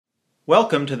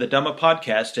Welcome to the Dhamma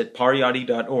podcast at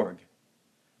pariyatti.org.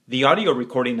 The audio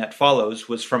recording that follows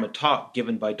was from a talk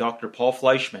given by Dr. Paul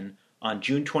Fleischman on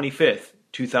June 25,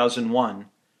 2001,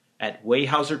 at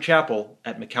Weyhauser Chapel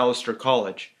at Macalester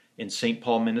College in St.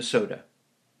 Paul, Minnesota.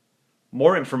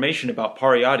 More information about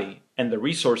Pariyatti and the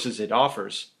resources it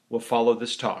offers will follow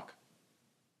this talk.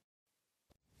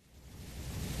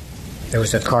 There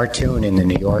was a cartoon in the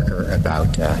New Yorker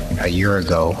about a year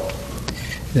ago.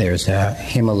 There's a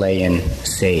Himalayan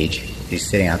sage. He's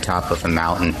sitting on top of a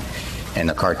mountain. In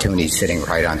the cartoon, he's sitting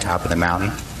right on top of the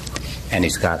mountain. And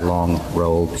he's got long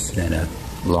robes and a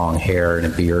long hair and a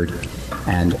beard.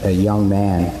 And a young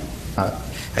man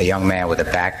with a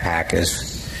backpack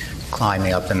is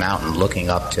climbing up the mountain, looking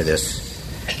up to this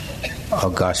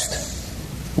august,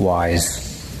 wise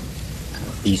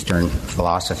Eastern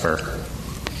philosopher.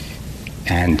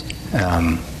 And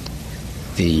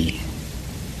the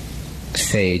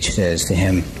sage says to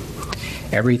him,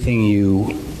 "Everything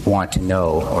you want to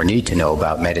know or need to know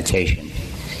about meditation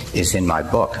is in my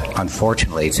book.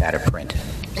 Unfortunately, it's out of print."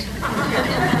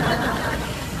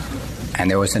 And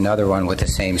there was another one with the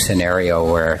same scenario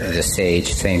where the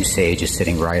same sage is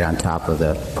sitting right on top of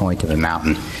the point of the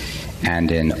mountain,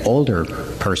 and an older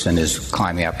person is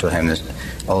climbing up to him. This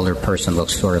older person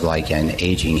looks sort of like an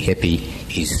aging hippie.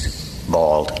 He's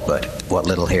bald, but what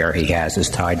little hair he has is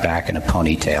tied back in a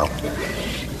ponytail.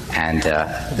 And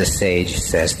the sage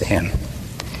says to him,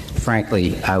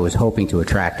 "Frankly, I was hoping to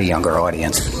attract a younger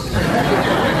audience."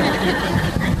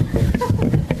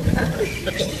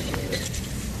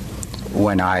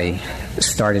 When I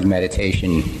started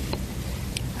meditation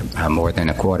more than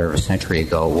a quarter of a century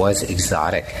ago, it was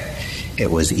exotic. It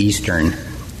was Eastern,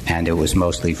 and it was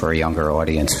mostly for a younger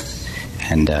audience.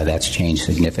 And that's changed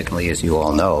significantly, as you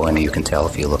all know, and you can tell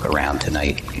if you look around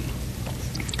tonight.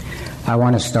 I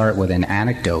want to start with an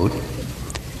anecdote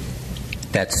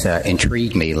that's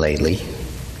intrigued me lately,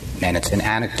 and it's an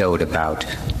anecdote about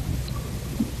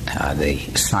the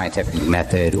scientific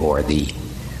method or the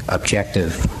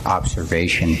objective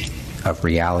observation of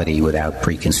reality without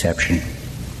preconception.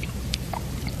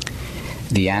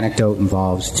 The anecdote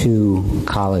involves two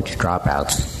college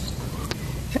dropouts.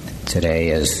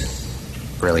 Today, as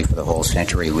really for the whole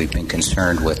century, we've been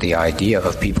concerned with the idea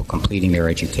of people completing their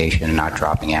education and not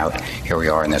dropping out. Here we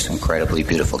are in this incredibly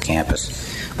beautiful campus.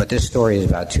 But this story is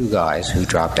about two guys who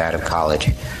dropped out of college,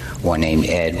 one named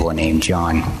Ed, one named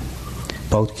John.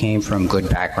 Both came from good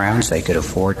backgrounds. They could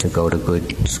afford to go to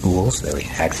good schools. They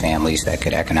had families that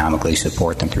could economically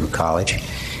support them through college.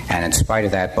 And in spite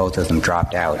of that, both of them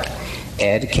dropped out.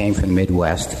 Ed came from the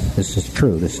Midwest. This is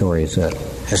true. The story is a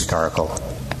historical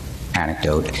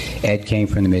anecdote. Ed came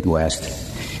from the Midwest,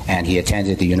 and he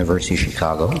attended the University of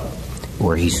Chicago,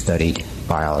 where he studied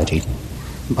biology,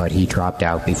 but he dropped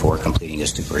out before completing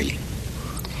his degree.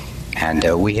 And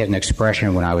we had an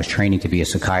expression when I was training to be a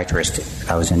psychiatrist.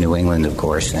 I was in New England, of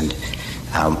course, and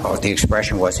the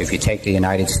expression was, if you take the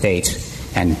United States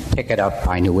and pick it up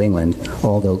by New England,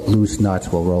 all the loose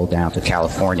nuts will roll down to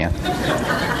California.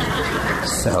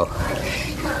 So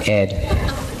Ed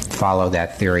followed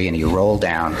that theory, and he rolled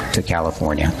down to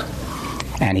California.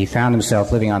 And he found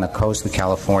himself living on the coast of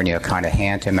California, a kind of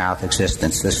hand-to-mouth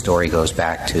existence. This story goes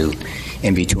back to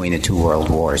in between the two world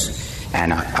wars.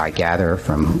 And I gather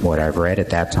from what I've read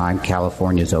at that time,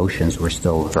 California's oceans were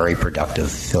still very productive,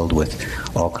 filled with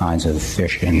all kinds of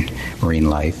fish and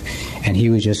marine life. And he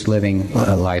was just living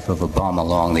a life of a bum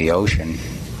along the ocean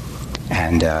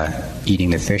and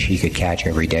eating the fish he could catch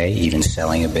every day, even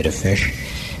selling a bit of fish,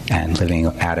 and living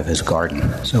out of his garden.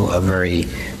 So a very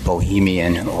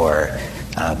bohemian or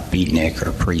beatnik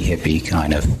or pre-hippie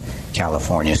kind of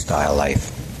California-style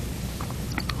life.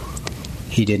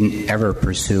 He didn't ever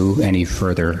pursue any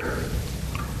further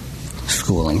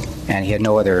schooling, and he had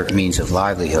no other means of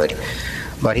livelihood.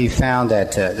 But he found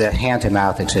that the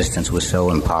hand-to-mouth existence was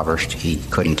so impoverished he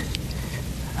couldn't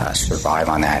survive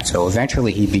on that. So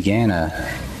eventually he began a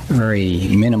very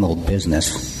minimal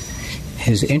business.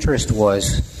 His interest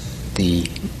was the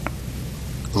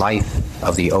life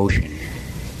of the ocean,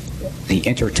 the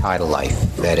intertidal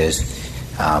life, that is,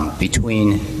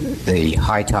 between the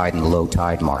high tide and the low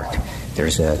tide mark.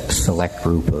 There's a select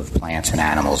group of plants and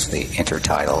animals, the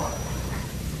intertidal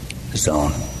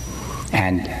zone.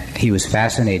 And he was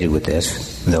fascinated with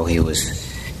this, though he was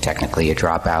technically a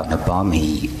dropout and a bum.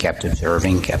 He kept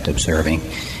observing,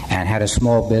 and had a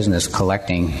small business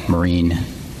collecting marine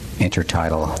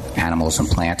intertidal animals and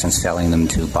plants and selling them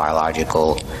to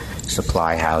biological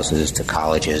supply houses, to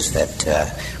colleges that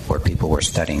where people were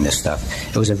studying this stuff.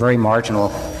 It was a very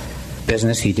marginal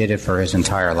business. He did it for his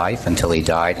entire life until he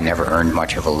died and never earned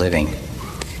much of a living.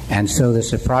 And so the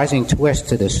surprising twist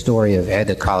to the story of Ed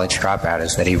the College Dropout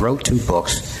is that he wrote 2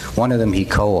 books. One of them he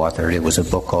co-authored. It was a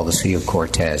book called The Sea of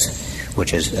Cortez,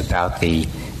 which is about the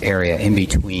area in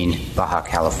between Baja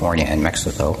California and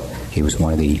Mexico. He was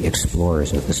one of the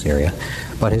explorers of this area.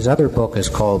 But his other book is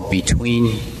called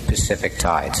Between Pacific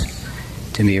Tides.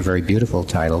 To me, a very beautiful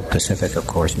title. Pacific, of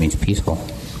course, means peaceful.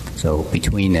 So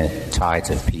between the tides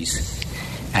of peace.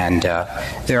 And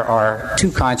there are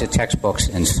 2 kinds of textbooks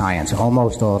in science.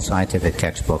 Almost all scientific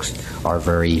textbooks are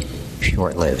very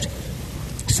short-lived.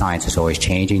 Science is always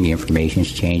changing, the information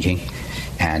is changing,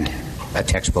 and a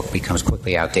textbook becomes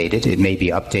quickly outdated. It may be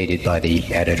updated by the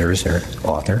editors or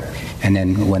author, and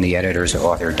then when the editors or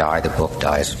author die, the book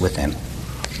dies with them.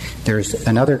 There's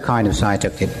another kind of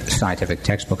scientific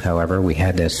textbook, however. We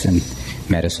had this in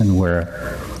medicine,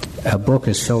 where a book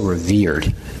is so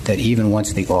revered that even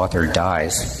once the author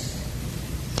dies,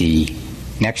 the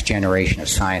next generation of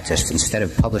scientists, instead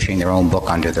of publishing their own book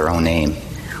under their own name,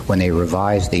 when they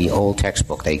revise the old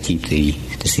textbook, they keep the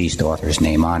deceased author's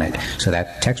name on it. So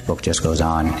that textbook just goes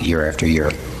on year after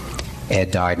year.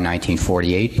 Ed died in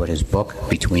 1948, but his book,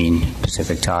 Between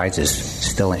Pacific Tides, is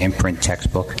still an imprint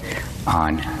textbook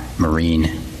on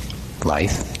marine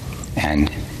life, and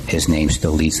his name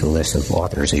still leads the list of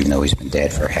authors, even though he's been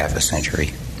dead for half a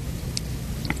century.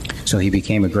 So he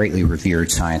became a greatly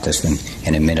revered scientist, and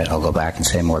in a minute I'll go back and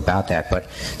say more about that. But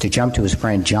to jump to his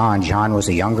friend John, John was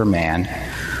a younger man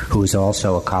who was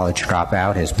also a college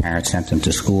dropout. His parents sent him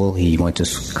to school. He went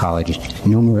to college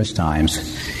numerous times,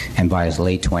 and by his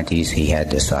late 20s he had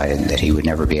decided that he would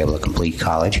never be able to complete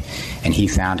college, and he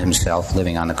found himself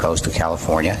living on the coast of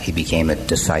California. He became a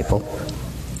disciple,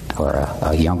 or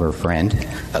a younger friend,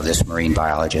 of this marine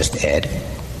biologist, Ed.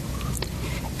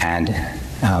 And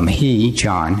he,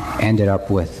 John, ended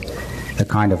up with the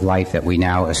kind of life that we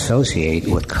now associate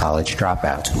with college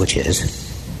dropouts, which is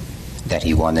that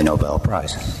he won the Nobel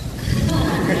Prize.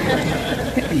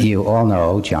 You all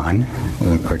know John.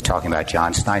 We're talking about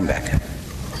John Steinbeck.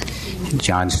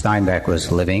 John Steinbeck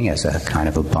was living as a kind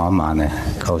of a bum on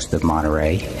the coast of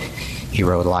Monterey. He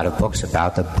wrote a lot of books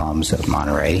about the bums of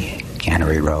Monterey,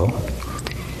 Cannery Row.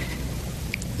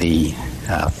 The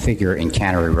figure in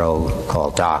Cannery Row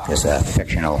called Doc is a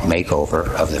fictional makeover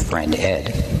of the friend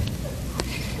Ed.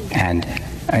 And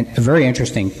a very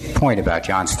interesting point about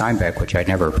John Steinbeck, which I'd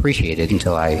never appreciated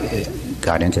until I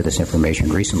got into this information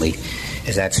recently,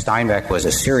 is that Steinbeck was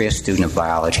a serious student of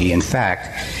biology. In fact,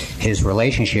 his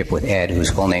relationship with Ed,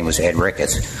 whose full name was Ed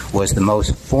Ricketts, was the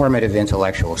most formative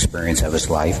intellectual experience of his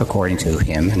life, according to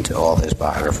him and to all his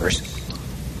biographers.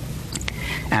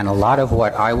 And a lot of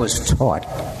what I was taught,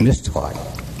 mistaught,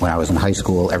 when I was in high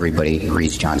school, everybody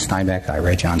reads John Steinbeck. I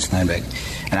read John Steinbeck.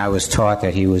 And I was taught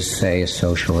that he was, say, a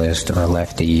socialist or a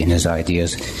lefty, and his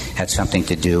ideas had something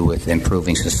to do with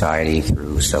improving society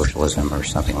through socialism or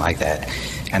something like that.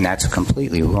 And that's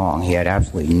completely wrong. He had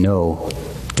absolutely no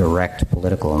direct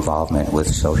political involvement with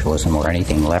socialism or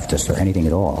anything leftist or anything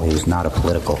at all. He was not a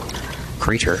political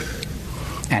creature.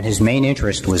 And his main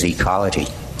interest was ecology.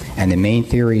 And the main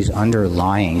theories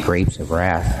underlying Grapes of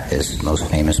Wrath, his most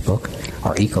famous book,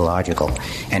 are ecological.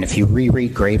 And if you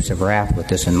reread Grapes of Wrath with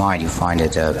this in mind, you find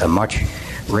it a much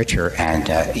richer and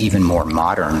even more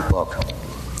modern book.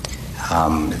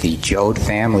 The Joad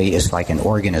family is like an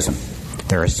organism.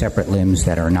 There are separate limbs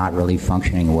that are not really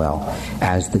functioning well.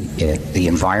 As the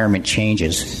environment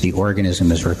changes, the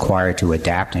organism is required to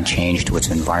adapt and change to its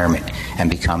environment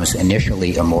and becomes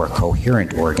initially a more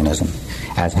coherent organism,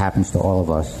 as happens to all of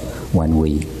us when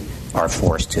we are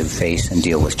forced to face and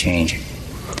deal with change.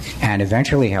 And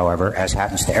eventually, however, as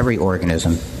happens to every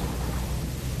organism,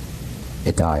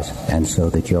 it dies. And so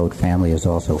the Joad family is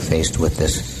also faced with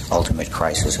this ultimate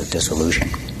crisis of dissolution.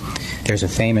 There's a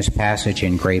famous passage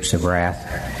in Grapes of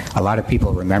Wrath. A lot of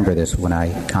people remember this. When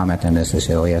I comment on this, they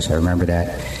say, oh yes, I remember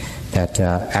that. That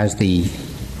as the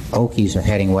Okies are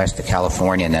heading west to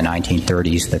California in the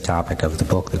 1930s, the topic of the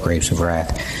book, The Grapes of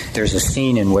Wrath, there's a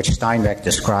scene in which Steinbeck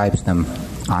describes them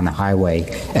on the highway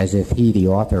as if he, the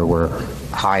author, were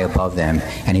high above them.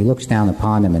 And he looks down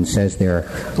upon them and says they're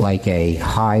like a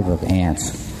hive of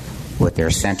ants with their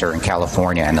center in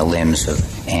California and the limbs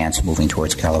of ants moving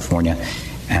towards California.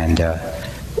 And,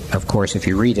 of course, if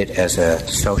you read it as a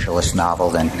socialist novel,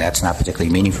 then that's not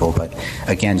particularly meaningful. But,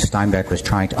 again, Steinbeck was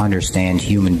trying to understand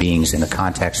human beings in the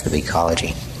context of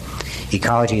ecology.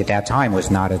 Ecology at that time was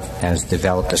not as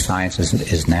developed a science as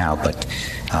it is now, but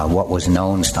what was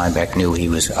known, Steinbeck knew. He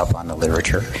was up on the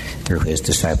literature through his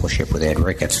discipleship with Ed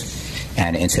Ricketts.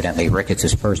 And, incidentally,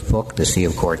 Ricketts' first book, The Sea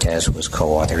of Cortez, was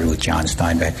co-authored with John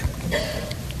Steinbeck.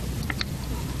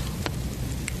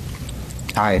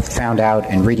 I found out,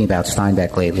 in reading about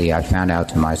Steinbeck lately, I found out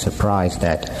to my surprise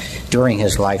that during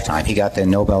his lifetime, he got the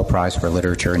Nobel Prize for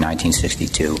Literature in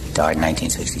 1962, died in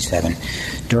 1967.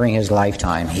 During his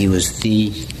lifetime, he was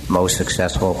the most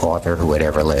successful author who had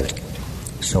ever lived.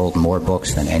 Sold more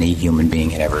books than any human being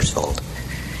had ever sold.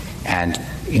 And,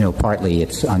 partly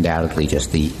it's undoubtedly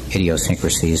just the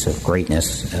idiosyncrasies of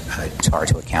greatness. It's hard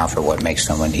to account for what makes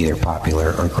someone either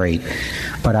popular or great.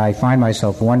 But I find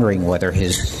myself wondering whether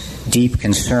his deep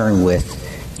concern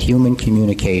with human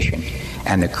communication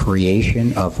and the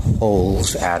creation of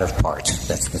wholes out of parts.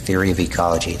 That's the theory of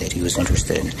ecology that he was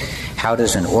interested in. How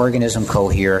does an organism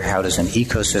cohere? How does an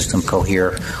ecosystem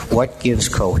cohere? What gives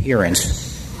coherence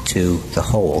to the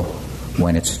whole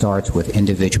when it starts with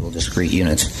individual discrete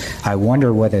units? I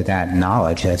wonder whether that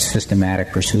knowledge, that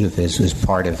systematic pursuit of his, is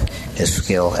part of his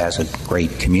skill as a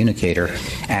great communicator,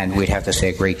 and we'd have to say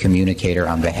a great communicator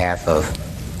on behalf of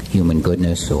human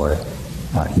goodness or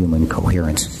human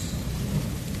coherence.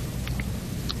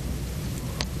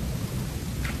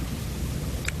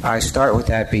 I start with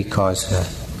that because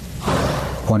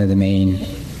one of the main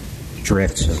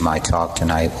drifts of my talk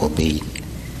tonight will be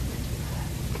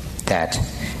that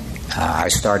I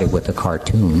started with the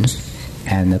cartoons,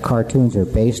 and the cartoons are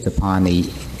based upon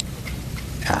the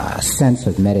sense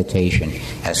of meditation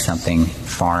as something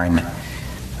foreign,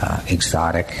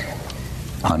 exotic,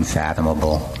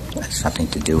 unfathomable, something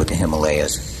to do with the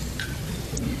Himalayas,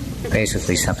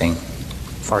 basically something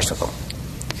farcical.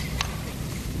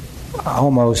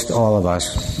 Almost all of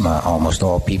us, almost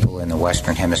all people in the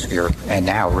Western Hemisphere, and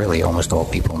now really almost all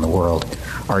people in the world,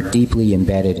 are deeply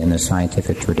embedded in the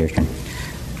scientific tradition.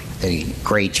 The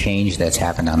great change that's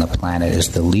happened on the planet is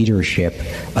the leadership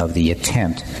of the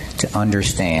attempt to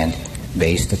understand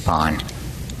based upon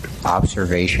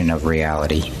observation of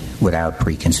reality without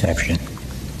preconception.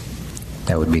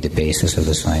 That would be the basis of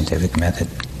the scientific method.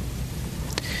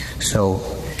 So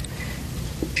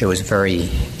it was very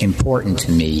important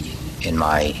to me in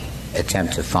my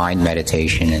attempt to find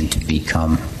meditation and to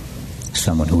become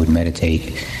someone who would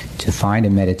meditate, to find a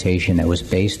meditation that was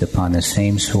based upon the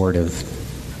same sort of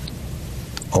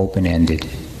open-ended,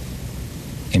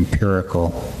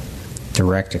 empirical,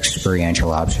 direct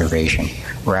experiential observation,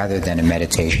 rather than a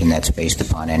meditation that's based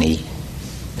upon any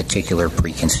particular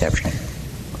preconception.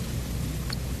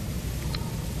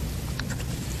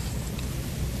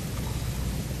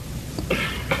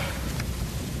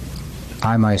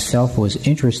 I myself was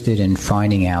interested in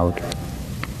finding out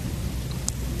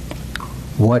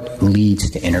what leads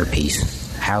to inner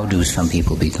peace. How do some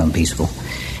people become peaceful?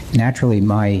 Naturally,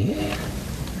 my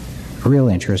real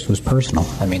interest was personal.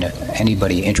 I mean,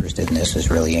 anybody interested in this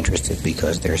is really interested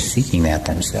because they're seeking that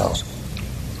themselves.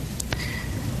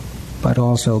 But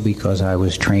also because I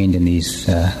was trained in these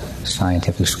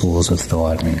scientific schools of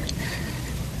thought and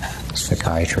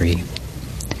psychiatry.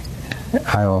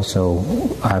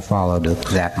 I followed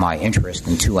that my interest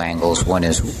in two angles. One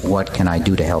is, what can I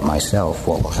do to help myself?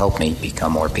 What will help me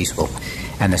become more peaceful?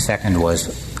 And the second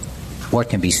was, what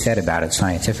can be said about it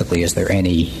scientifically? Is there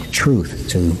any truth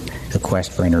to the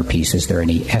quest for inner peace? Is there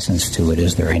any essence to it?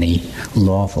 Is there any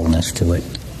lawfulness to it?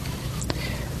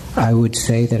 I would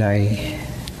say that I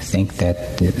think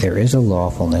that there is a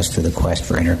lawfulness to the quest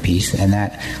for inner peace, and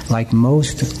that, like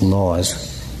most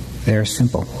laws, they're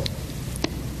simple.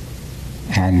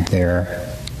 And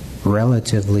they're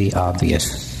relatively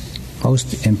obvious.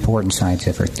 Most important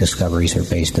scientific discoveries are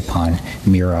based upon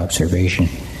mere observation.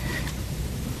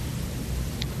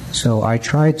 So I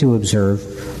tried to observe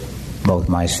both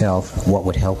myself, what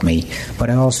would help me, but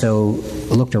I also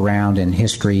looked around in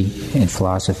history, in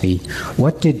philosophy.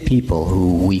 What did people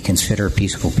who we consider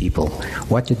peaceful people,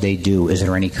 what did they do? Is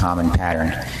there any common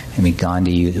pattern? I mean,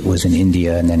 Gandhi was in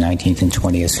India in the 19th and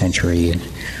 20th century,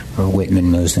 or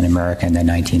Whitman was in America in the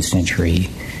 19th century.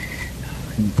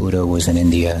 Buddha was in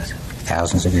India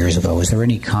thousands of years ago. Is there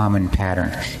any common pattern?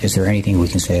 Is there anything we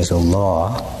can say as a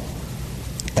law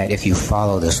that if you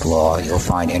follow this law, you'll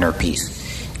find inner peace?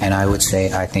 And I would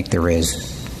say I think there is.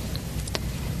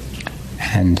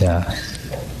 And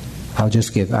I'll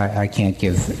just give, I can't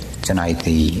give tonight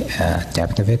the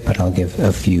depth of it, but I'll give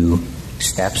a few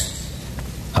steps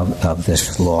of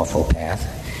this lawful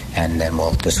path, and then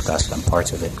we'll discuss some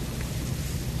parts of it.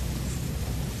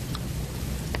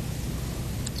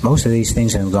 Most of these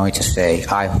things I'm going to say,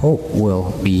 I hope,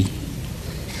 will be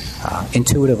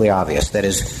intuitively obvious. That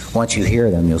is, once you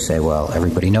hear them, you'll say, well,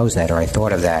 everybody knows that, or I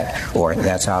thought of that, or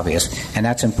that's obvious. And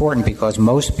that's important because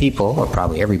most people, or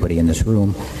probably everybody in this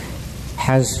room,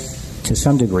 has to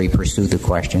some degree pursued the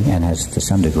question and has to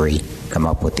some degree come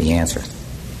up with the answer.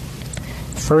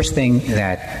 First thing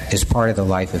that is part of the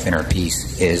life of inner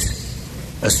peace is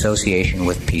association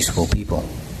with peaceful people.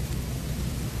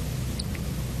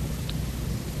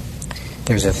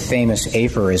 There's a famous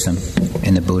aphorism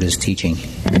in the Buddha's teaching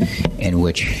in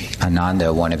which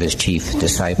Ananda, one of his chief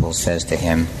disciples, says to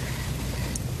him,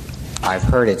 "I've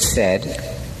heard it said,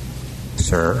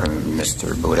 Sir, or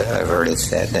Mr. Buddha, I've heard it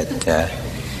said that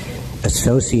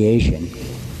association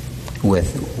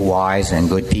with wise and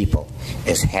good people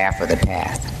is half of the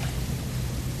path."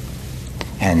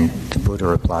 And the Buddha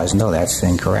replies, "No, that's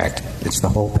incorrect. It's the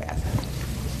whole path."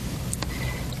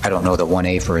 I don't know that one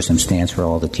aphorism stands for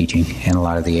all the teaching, and a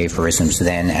lot of the aphorisms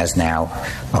then, as now,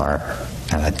 are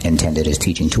intended as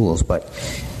teaching tools, but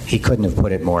he couldn't have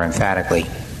put it more emphatically.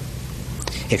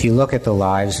 If you look at the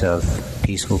lives of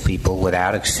peaceful people,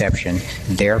 without exception,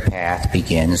 their path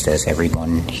begins, as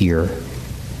everyone here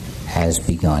has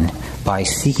begun, by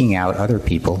seeking out other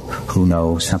people who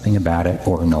know something about it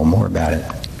or know more about it.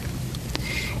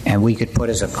 And we could put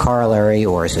as a corollary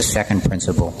or as a second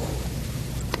principle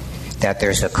that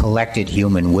there's a collected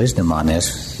human wisdom on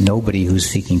this. Nobody who's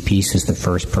seeking peace is the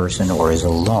first person or is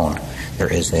alone.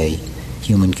 There is a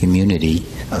human community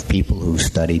of people who've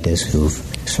studied this, who've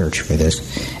searched for this,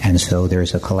 and so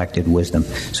there's a collected wisdom.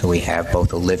 So we have both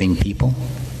the living people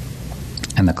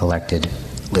and the collected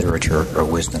literature or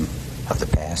wisdom of the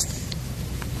past.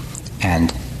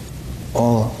 And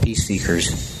all peace seekers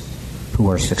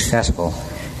who are successful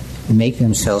make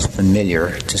themselves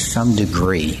familiar to some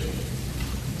degree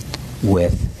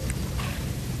with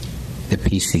the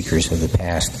peace seekers of the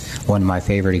past. One of my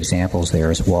favorite examples there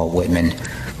is Walt Whitman.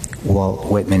 Walt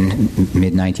Whitman,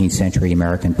 mid-19th century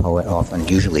American poet, often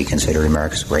usually considered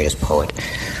America's greatest poet.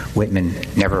 Whitman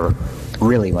never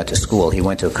really went to school. He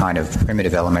went to kind of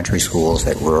primitive elementary schools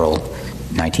that rural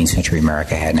 19th century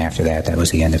America had, and after that, that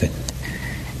was the end of it.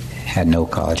 Had no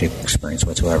college experience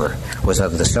whatsoever. Was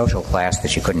of the social class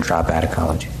that you couldn't drop out of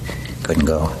college. Couldn't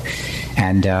go.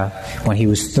 And when he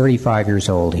was 35 years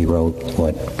old, he wrote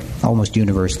what almost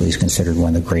universally is considered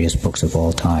one of the greatest books of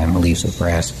all time, Leaves of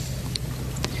Grass.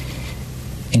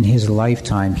 In his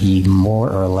lifetime, he more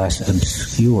or less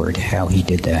obscured how he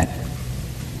did that.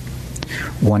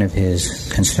 One of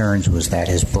his concerns was that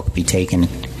his book be taken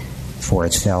for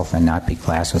itself and not be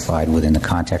classified within the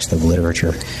context of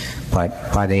literature.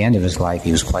 But by the end of his life,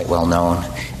 he was quite well known,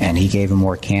 and he gave a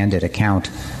more candid account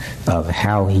of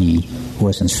how he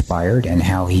was inspired and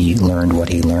how he learned what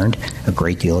he learned. A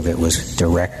great deal of it was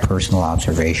direct personal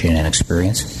observation and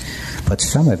experience, but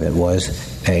some of it was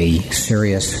a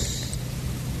serious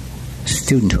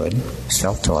studenthood,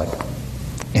 self-taught,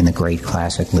 in the great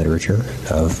classic literature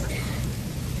of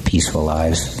peaceful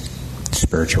lives,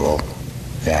 spiritual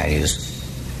values.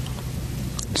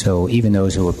 So even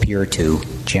those who appear to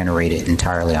generate it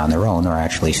entirely on their own are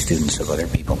actually students of other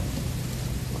people.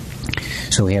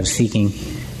 So we have seeking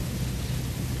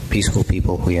peaceful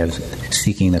people, we have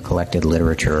seeking the collected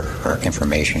literature or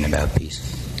information about peace.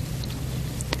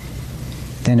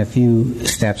 Then a few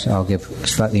steps I'll give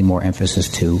slightly more emphasis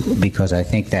to, because I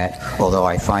think that although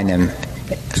I find them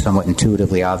somewhat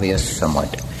intuitively obvious,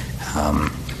 somewhat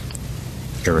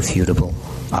irrefutable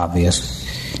obvious,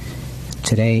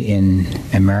 today in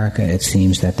America it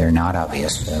seems that they're not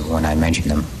obvious. When I mention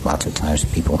them, lots of times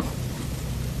people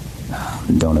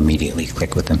don't immediately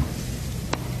click with them.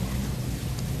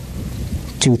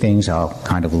 Two things I'll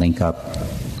kind of link up.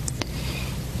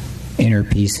 Inner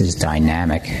peace is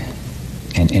dynamic,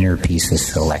 and inner peace is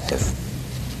selective.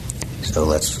 So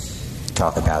let's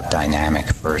talk about dynamic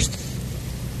first.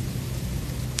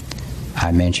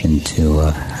 I mentioned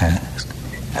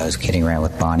I was kidding around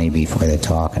with Bonnie before the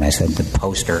talk, and I said the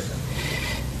poster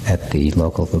that the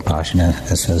local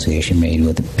Vipassana Association made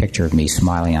with a picture of me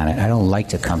smiling on it. I don't like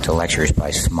to come to lectures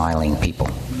by smiling people.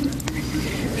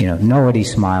 You know, nobody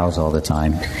smiles all the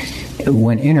time.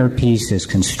 When inner peace is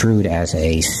construed as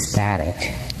a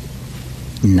static,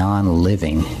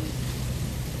 non-living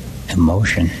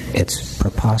emotion, it's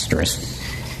preposterous.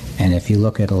 And if you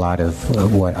look at a lot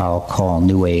of what I'll call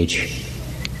New Age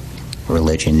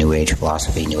religion, New Age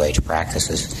philosophy, New Age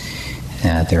practices,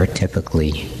 they're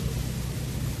typically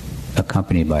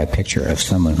accompanied by a picture of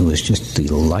someone who is just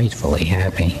delightfully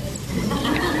happy.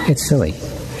 It's silly.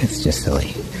 It's just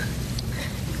silly.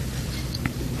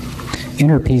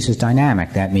 Inner peace is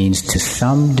dynamic. That means to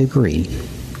some degree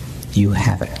you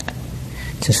have it.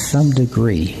 To some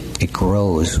degree it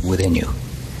grows within you.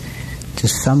 To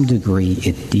some degree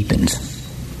it deepens.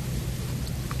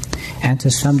 And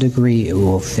to some degree it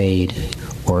will fade,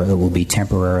 or it will be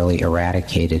temporarily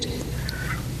eradicated,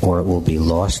 or it will be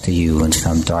lost to you in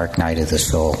some dark night of the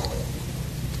soul,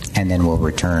 and then will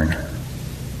return.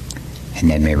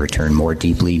 And then may return more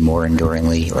deeply, more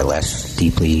enduringly, or less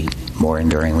deeply, more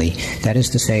enduringly. That is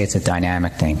to say, it's a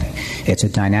dynamic thing. It's a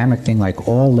dynamic thing like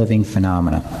all living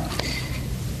phenomena.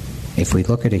 If we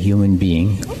look at a human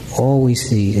being, all we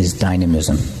see is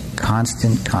dynamism.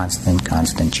 Constant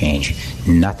change.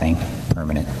 Nothing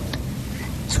permanent.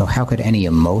 So how could any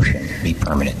emotion be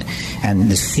permanent?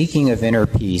 And the seeking of inner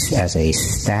peace as a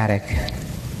static,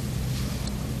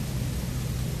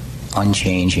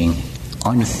 unchanging,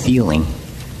 unfeeling,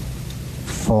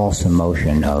 false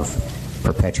emotion of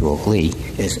perpetual glee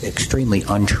is extremely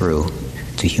untrue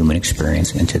to human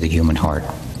experience and to the human heart.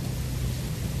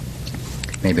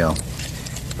 Maybe I'll...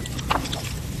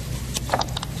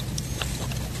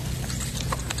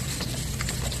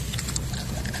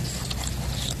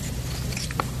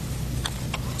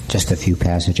 Just a few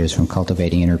passages from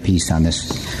Cultivating Inner Peace on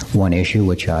this one issue,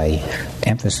 which I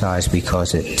emphasize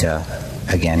because it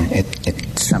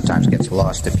sometimes gets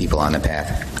lost to people on the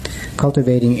path.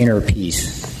 Cultivating inner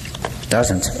peace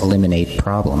doesn't eliminate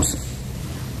problems,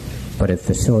 but it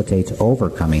facilitates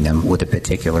overcoming them with a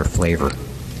particular flavor.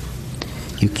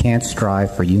 You can't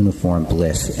strive for uniform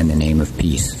bliss in the name of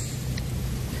peace.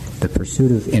 The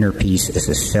pursuit of inner peace is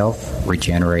a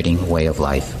self-regenerating way of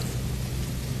life.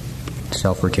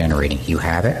 Self-regenerating. You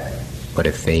have it, but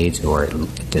it fades or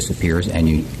it disappears and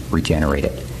you regenerate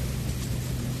it.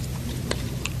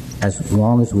 As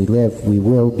long as we live, we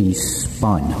will be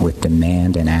spun with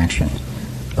demand and action,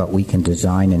 but we can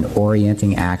design an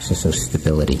orienting axis of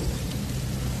stability.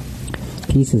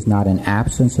 Peace is not an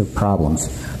absence of problems,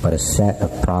 but a set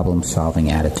of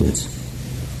problem-solving attitudes.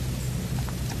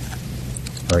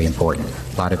 Very important.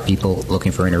 A lot of people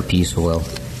looking for inner peace will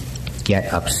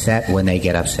get upset when they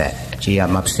get upset. Gee,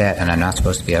 I'm upset and I'm not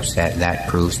supposed to be upset. That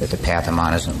proves that the path I'm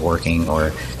on isn't working,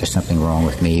 or there's something wrong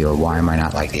with me, or why am I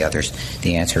not like the others?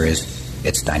 The answer is,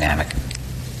 it's dynamic.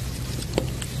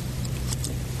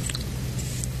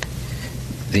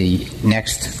 The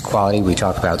next quality, we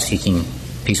talk about seeking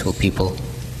peaceful people,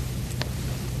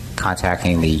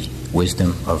 contacting the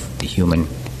wisdom of the human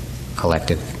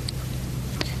collective,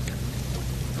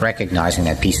 recognizing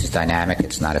that peace is dynamic,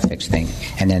 it's not a fixed thing.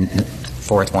 And then the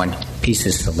fourth one, peace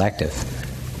is selective.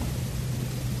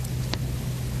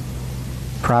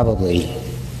 Probably,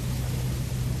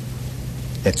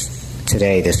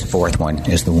 today this fourth one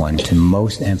is the one to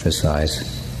most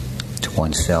emphasize to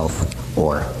oneself,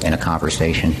 or in a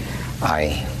conversation,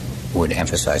 I would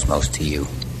emphasize most to you.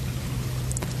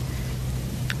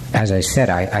 As I said,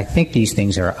 I think these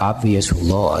things are obvious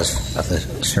laws of the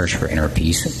search for inner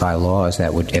peace. By laws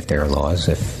that would, if there are laws,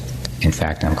 if in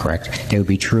fact I'm correct, they would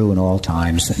be true in all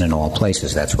times and in all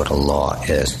places. That's what a law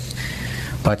is.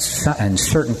 But in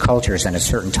certain cultures and at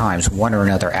certain times, one or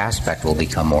another aspect will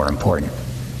become more important.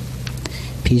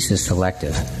 Peace is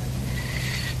selective.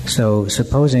 So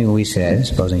supposing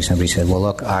somebody said, well,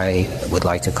 look, I would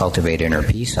like to cultivate inner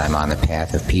peace. I'm on the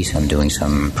path of peace. I'm doing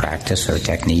some practice or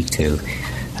technique to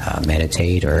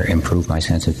meditate or improve my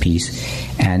sense of peace.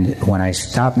 And when I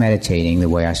stop meditating, the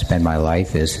way I spend my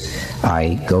life is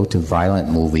I go to violent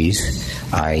movies,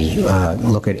 I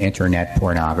look at internet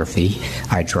pornography,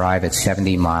 I drive at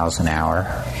 70 miles an hour,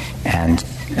 and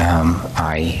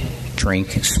I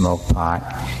drink, smoke pot,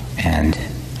 and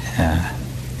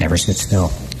never sit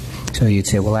still. So you'd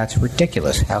say, well, that's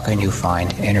ridiculous. How can you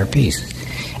find inner peace?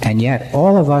 And yet,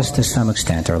 all of us, to some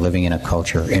extent, are living in a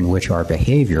culture in which our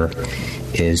behavior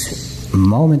is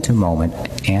moment to moment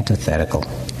antithetical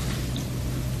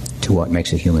to what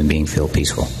makes a human being feel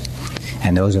peaceful.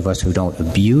 And those of us who don't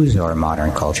abuse our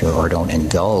modern culture or don't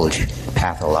indulge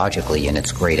pathologically in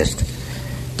its greatest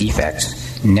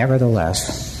defects,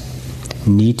 nevertheless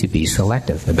need to be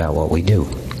selective about what we do.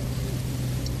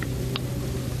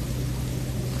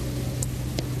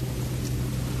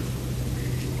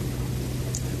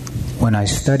 When I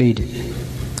studied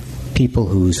people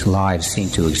whose lives seem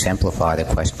to exemplify the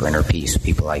quest for inner peace,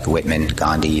 people like Whitman,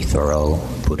 Gandhi, Thoreau,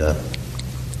 Buddha,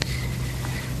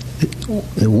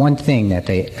 the one thing that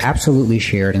they absolutely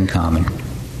shared in common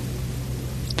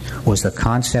was the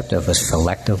concept of a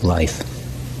selective life.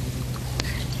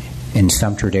 In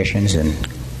some traditions, in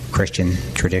Christian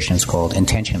traditions, called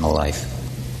intentional life.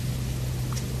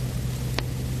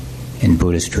 In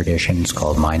Buddhist traditions,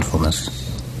 called mindfulness.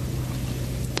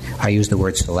 I use the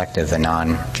word selective, a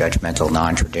non-judgmental,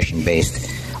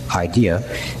 non-tradition-based idea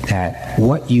that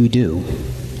what you do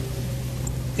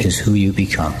is who you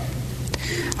become.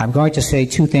 I'm going to say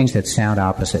two things that sound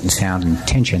opposite and sound in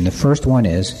tension. The first one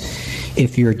is,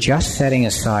 if you're just setting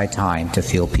aside time to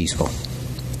feel peaceful,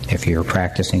 if you're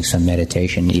practicing some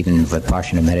meditation, even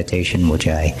Vipassana meditation, which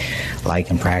I like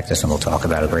and practice and we'll talk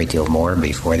about a great deal more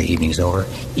before the evening's over,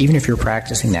 even if you're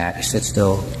practicing that, you sit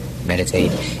still,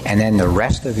 meditate, and then the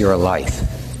rest of your life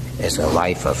is a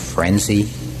life of frenzy,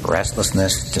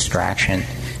 restlessness, distraction.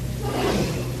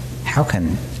 How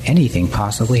can anything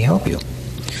possibly help you?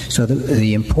 So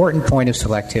the important point of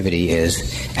selectivity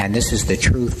is, and this is the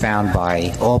truth found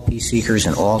by all peace seekers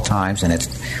in all times, and it's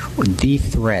the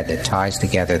thread that ties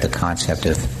together the concept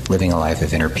of living a life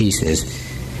of inner peace, is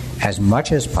as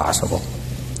much as possible,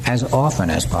 as often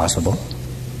as possible,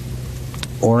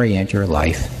 orient your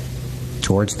life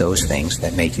towards those things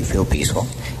that make you feel peaceful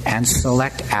and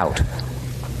select out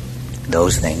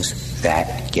those things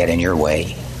that get in your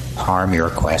way, harm your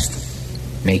quest,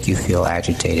 make you feel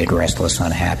agitated, restless,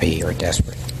 unhappy, or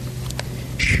desperate.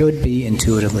 Should be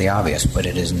intuitively obvious, but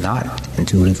it is not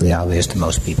intuitively obvious to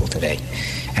most people today.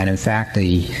 And in fact,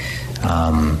 the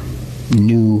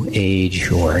new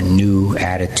age or new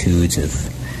attitudes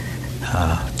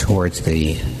of towards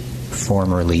the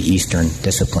formerly Eastern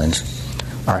disciplines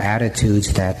are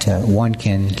attitudes that one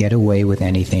can get away with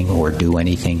anything or do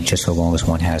anything just so long as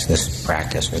one has this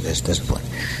practice or this discipline.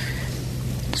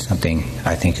 Something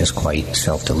I think is quite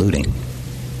self-deluding.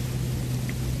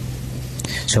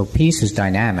 So peace is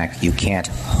dynamic. You can't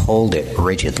hold it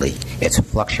rigidly. It's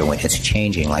fluctuant. It's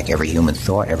changing like every human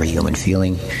thought, every human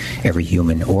feeling, every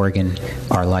human organ.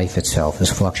 Our life itself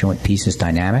is fluctuant. Peace is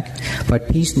dynamic. But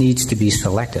peace needs to be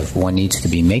selective. One needs to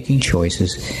be making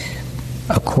choices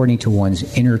according to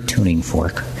one's inner tuning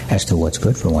fork as to what's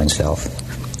good for oneself.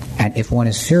 And if one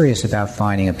is serious about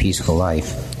finding a peaceful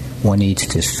life, one needs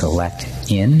to select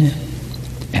in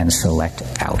and select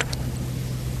out.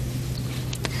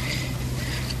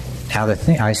 Now, the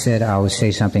thing I said, I would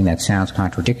say something that sounds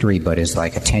contradictory, but is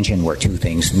like a tension where two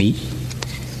things meet.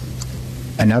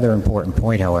 Another important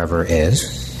point, however,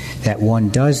 is that one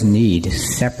does need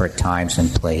separate times and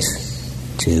place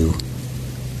to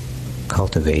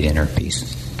cultivate inner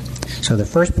peace. So the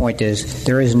first point is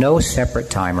there is no separate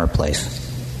time or place.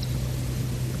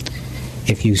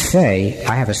 If you say,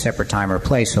 I have a separate time or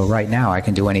place, so right now I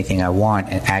can do anything I want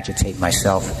and agitate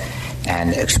myself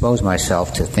and expose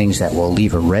myself to things that will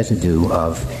leave a residue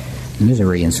of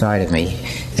misery inside of me,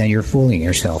 then you're fooling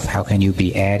yourself. How can you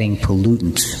be adding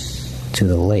pollutants to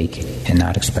the lake and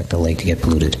not expect the lake to get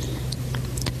polluted?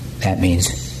 That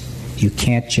means you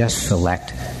can't just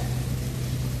select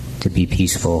to be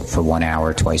peaceful for 1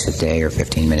 hour twice a day or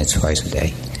 15 minutes twice a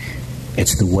day.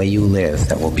 It's the way you live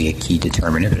that will be a key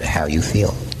determinant of how you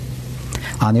feel.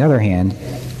 On the other hand,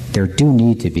 there do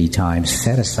need to be times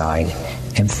set aside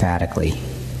emphatically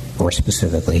or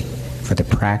specifically for the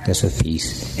practice of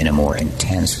peace in a more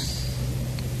intense,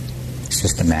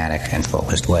 systematic, and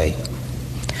focused way.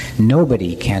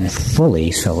 Nobody can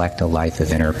fully select a life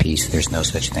of inner peace. There's no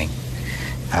such thing.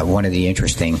 One of the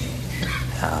interesting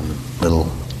little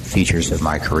features of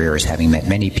my career is having met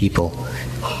many people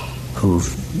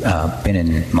who've been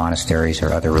in monasteries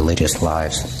or other religious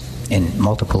lives in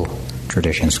multiple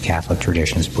traditions, Catholic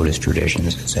traditions, Buddhist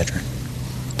traditions, etc.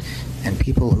 And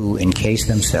people who encase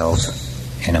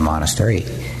themselves in a monastery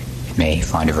may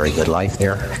find a very good life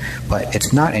there, but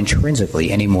it's not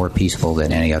intrinsically any more peaceful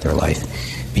than any other life.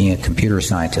 Being a computer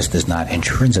scientist is not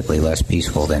intrinsically less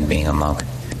peaceful than being a monk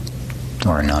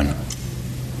or a nun.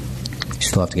 You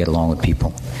still have to get along with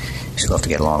people. You still have to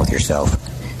get along with yourself.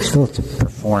 You still have to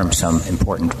perform some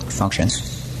important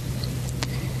functions.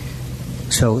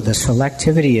 So the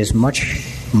selectivity is much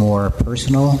more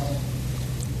personal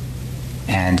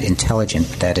and intelligent,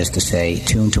 that is to say,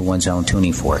 tuned to one's own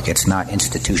tuning fork. It's not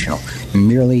institutional.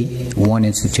 Merely one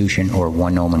institution or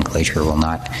one nomenclature will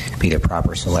not be the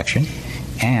proper selection.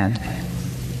 And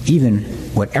even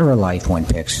whatever life one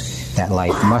picks, that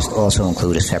life must also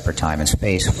include a separate time and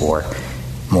space for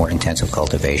more intensive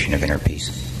cultivation of inner peace.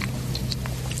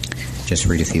 Just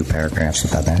read a few paragraphs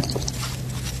about that.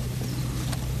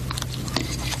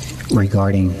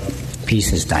 Regarding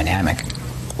peace as dynamic,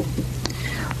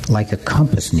 like a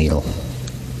compass needle,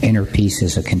 inner peace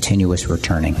is a continuous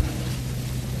returning.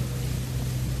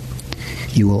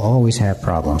 You will always have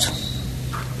problems.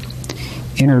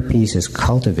 Inner peace is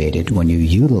cultivated when you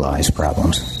utilize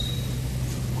problems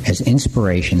as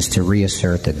inspirations to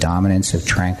reassert the dominance of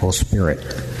tranquil spirit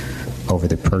over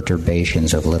the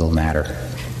perturbations of little matter.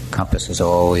 Compass is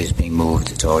always being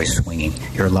moved, it's always swinging.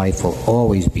 Your life will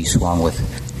always be swung with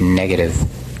negative,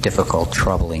 difficult,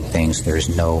 troubling things.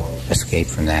 There's no escape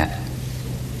from that.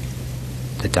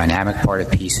 The dynamic part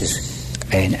of peace is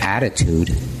an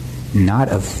attitude not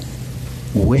of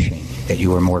wishing that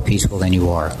you are more peaceful than you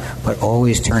are, but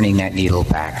always turning that needle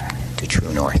back to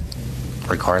true north.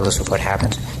 Regardless of what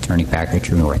happens, turning back to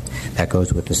true north. That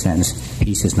goes with the sentence,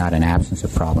 peace is not an absence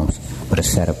of problems, but a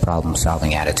set of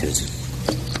problem-solving attitudes.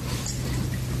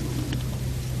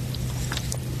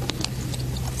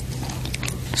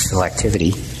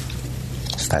 selectivity,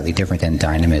 slightly different than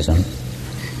dynamism.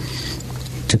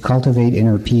 To cultivate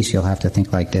inner peace, you'll have to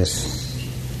think like this.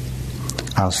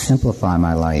 I'll simplify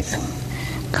my life.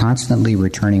 Constantly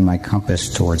returning my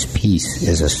compass towards peace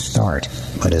is a start,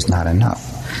 but is not enough.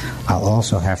 I'll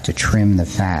also have to trim the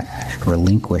fat,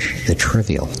 relinquish the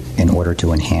trivial, in order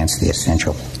to enhance the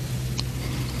essential.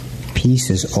 Peace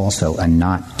is also a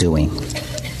not doing.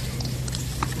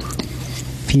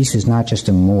 Peace is not just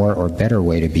a more or better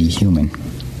way to be human.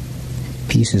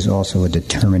 Peace is also a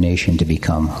determination to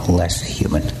become less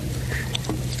human.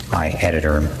 My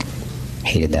editor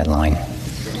hated that line.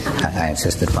 I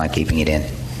insisted upon keeping it in.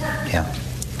 Yeah.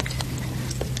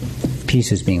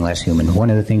 Peace is being less human. One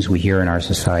of the things we hear in our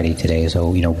society today is,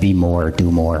 be more,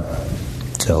 do more.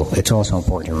 So it's also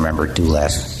important to remember, do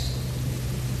less.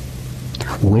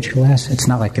 Which less? It's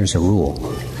not like there's a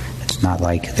rule. It's not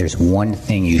like there's one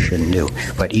thing you shouldn't do.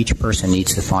 But each person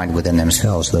needs to find within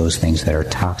themselves those things that are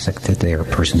toxic to their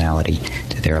personality,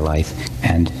 to their life,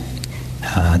 and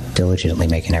diligently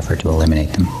make an effort to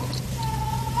eliminate them.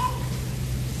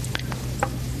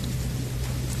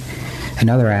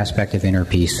 Another aspect of inner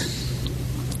peace,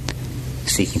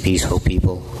 seeking peaceful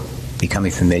people,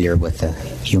 becoming familiar with the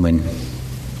human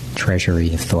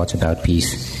treasury of thoughts about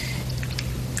peace,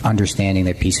 understanding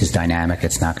that peace is dynamic.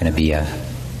 It's not going to be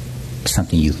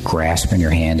something you grasp in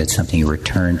your hand. It's something you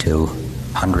return to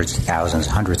hundreds of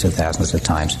thousands of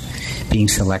times. Being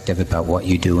selective about what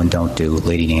you do and don't do,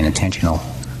 leading an intentional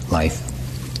life.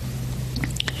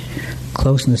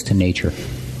 Closeness to nature.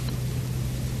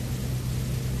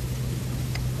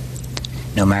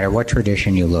 No matter what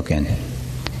tradition you look in,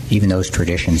 even those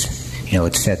traditions,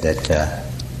 it's said that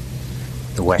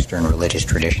the Western religious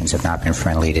traditions have not been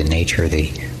friendly to nature. The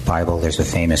Bible, there's a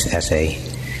famous essay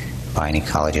by an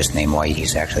ecologist named White,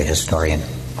 he's actually a historian,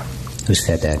 who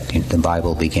said that the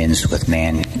Bible begins with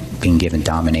man being given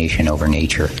domination over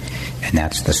nature, and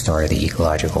that's the start of the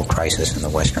ecological crisis in the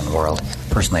Western world.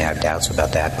 Personally, I have doubts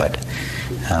about that, but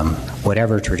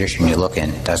whatever tradition you look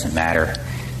in, doesn't matter.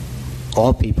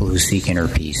 All people who seek inner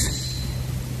peace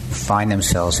find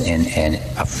themselves in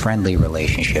a friendly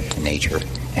relationship to nature,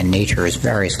 and nature is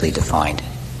variously defined.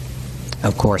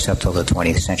 Of course, up till the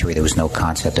 20th century, there was no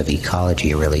concept of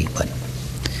ecology, really, but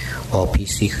all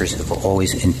peace seekers have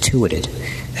always intuited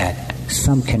that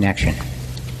some connection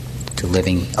to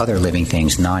other living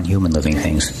things, non-human living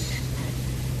things,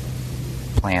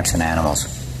 plants and animals,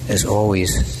 is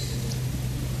always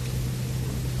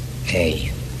a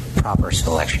proper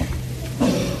selection.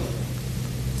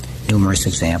 Numerous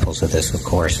examples of this, of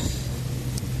course.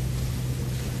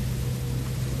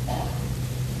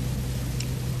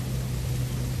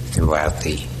 Throughout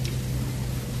the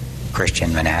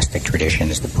Christian monastic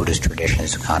traditions, the Buddhist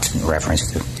traditions, constant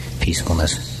reference to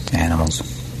peacefulness to animals.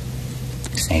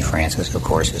 St. Francis, of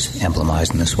course, is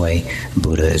emblemized in this way.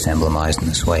 Buddha is emblemized in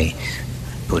this way.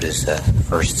 Buddha's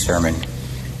first sermon,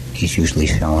 he's usually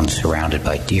shown surrounded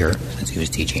by deer, since he was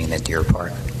teaching in the deer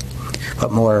park.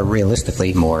 But more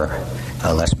realistically,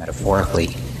 less metaphorically,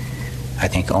 I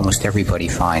think almost everybody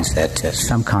finds that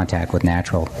some contact with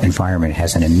natural environment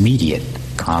has an immediate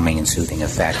calming and soothing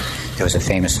effect. There was a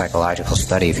famous psychological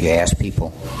study. If you ask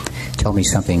people, tell me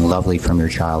something lovely from your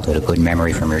childhood, a good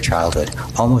memory from your childhood,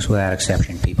 almost without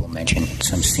exception, people mention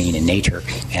some scene in nature.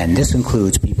 And this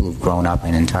includes people who've grown up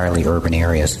in entirely urban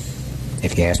areas.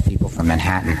 If you ask people from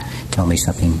Manhattan, tell me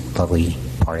something lovely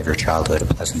part of your childhood, a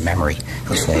pleasant memory,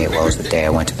 they'll say, well, it was the day I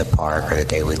went to the park or the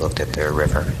day we looked at the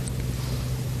river.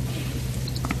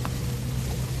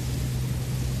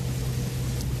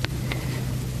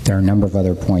 There are a number of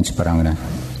other points, but I'm going to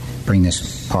bring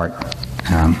this part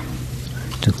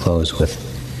to close with,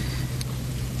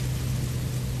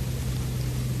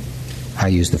 I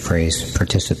use the phrase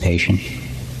participation,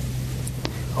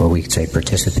 or we could say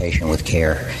participation with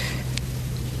care.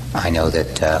 I know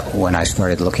that when I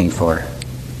started looking for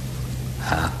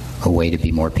a way to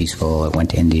be more peaceful, I went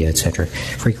to India, etc.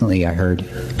 Frequently I heard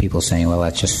people saying, well,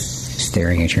 that's just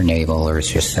staring at your navel, or it's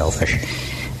just selfish.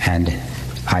 And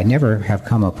I never have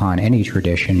come upon any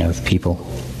tradition of people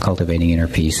cultivating inner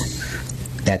peace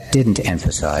that didn't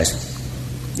emphasize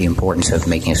the importance of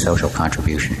making a social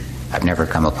contribution. I've never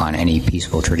come upon any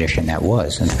peaceful tradition that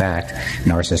was, in fact,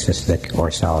 narcissistic or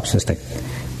solipsistic.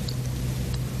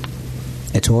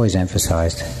 It's always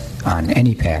emphasized on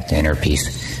any path to inner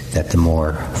peace that the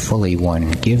more fully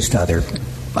one gives to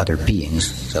other beings,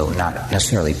 so not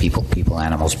necessarily people,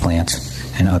 animals,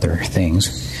 plants, and other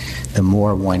things, the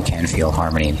more one can feel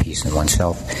harmony and peace in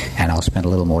oneself. And I'll spend a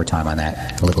little more time on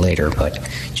that a little later, but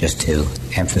just to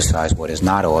emphasize what is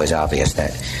not always obvious,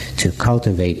 that to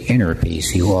cultivate inner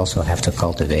peace, you also have to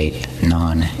cultivate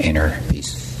non-inner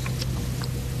peace.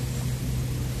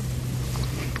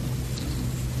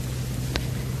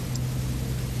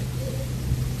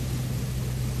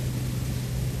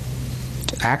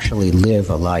 To actually live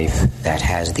a life that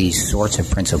has these sorts of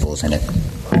principles in it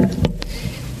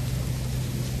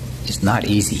is not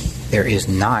easy. There is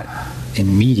not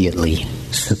immediately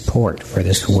support for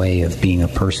this way of being a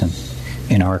person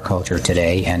in our culture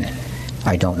today, and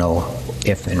I don't know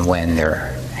if and when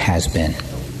there has been,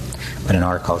 but in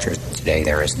our culture today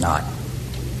there is not.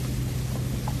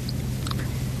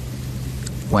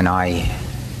 When I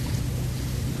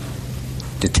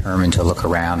determined to look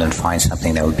around and find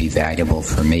something that would be valuable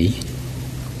for me,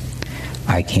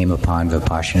 I came upon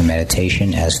Vipassana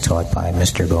meditation as taught by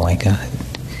Mr. Goenka.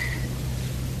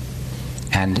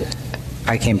 And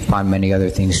I came upon many other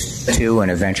things too, and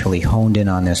eventually honed in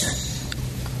on this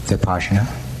Vipassana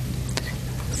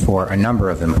for a number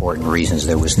of important reasons.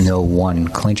 There was no one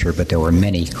clincher, but there were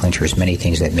many clinchers, many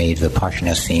things that made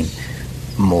Vipassana seem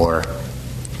more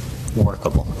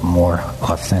workable, more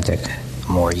authentic,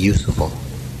 more usable.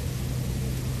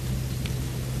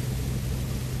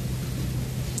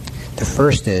 The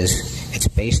first is, it's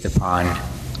based upon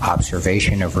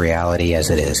observation of reality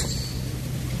as it is.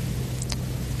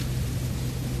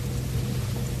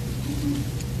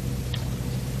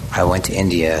 I went to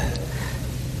India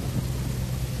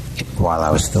while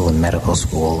I was still in medical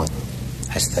school.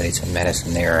 I studied some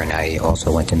medicine there, and I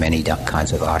also went to many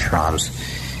kinds of ashrams,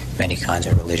 many kinds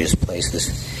of religious places.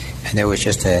 And there was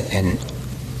just an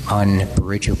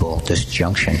unbridgeable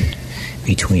disjunction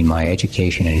between my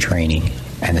education and training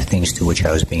and the things to which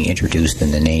I was being introduced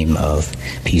in the name of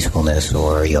peacefulness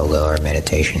or yoga or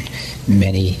meditation.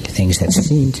 Many things that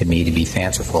seemed to me to be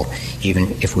fanciful,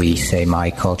 even if we say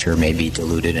my culture may be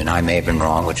diluted and I may have been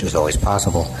wrong, which is always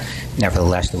possible.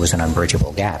 Nevertheless, there was an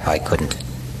unbridgeable gap. I couldn't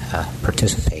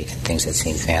participate in things that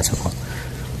seemed fanciful.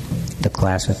 The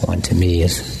classic one to me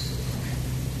is,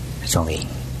 it's only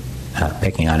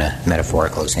picking on a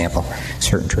metaphorical example,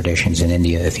 certain traditions in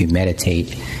India, if you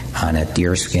meditate on a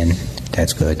deer skin,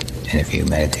 that's good, and if you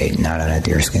meditate not on a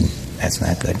deer skin, that's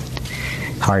not good.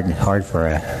 Hard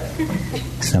for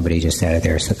somebody just out of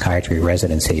their psychiatry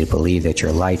residency to believe that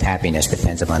your life happiness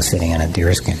depends upon sitting on a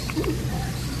deer skin.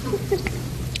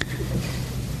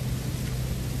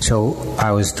 So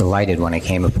I was delighted when I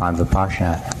came upon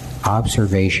Vipassana,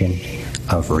 observation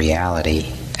of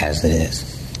reality as it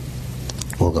is.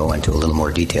 We'll go into a little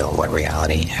more detail what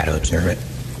reality, how to observe it.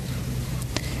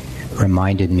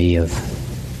 Reminded me of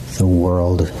the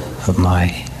world of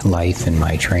my life and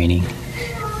my training,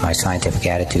 my scientific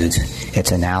attitudes.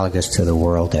 It's analogous to the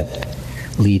world that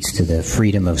leads to the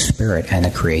freedom of spirit and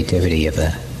the creativity of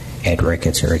a Ed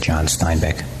Ricketts or a John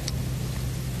Steinbeck.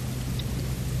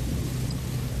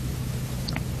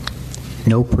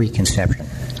 No preconception.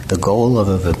 The goal of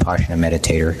a Vipassana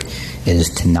meditator is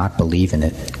to not believe in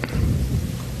it.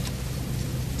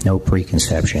 No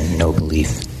preconception, no belief.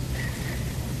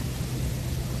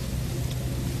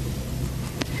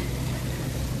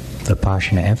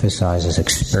 Vipassana emphasizes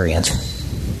experience.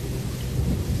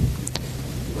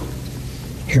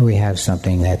 Here we have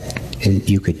something that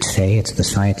you could say it's the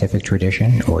scientific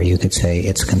tradition, or you could say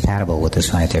it's compatible with the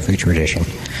scientific tradition.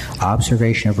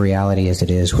 Observation of reality as it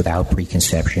is, without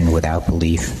preconception, without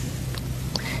belief,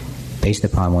 based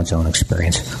upon one's own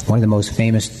experience. One of the most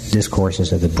famous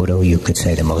discourses of the Buddha, you could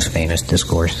say the most famous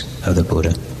discourse of the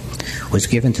Buddha, was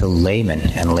given to laymen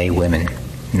and laywomen,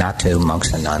 not to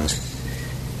monks and nuns.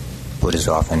 Buddha is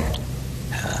often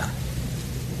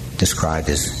described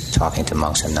as talking to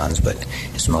monks and nuns, but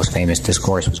his most famous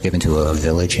discourse was given to a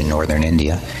village in northern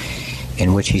India,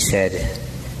 in which he said,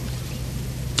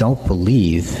 don't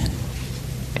believe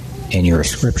in your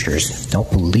scriptures, don't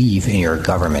believe in your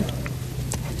government,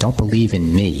 don't believe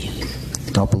in me,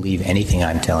 don't believe anything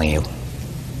I'm telling you.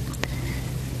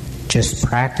 Just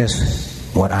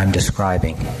practice what I'm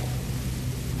describing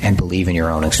and believe in your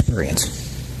own experience.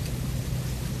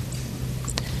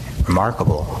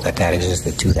 Remarkable that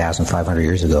existed 2,500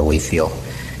 years ago. We feel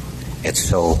it's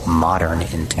so modern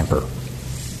in temper.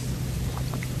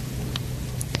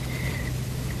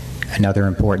 Another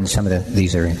important,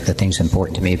 these are the things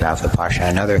important to me about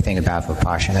Vipassana. Another thing about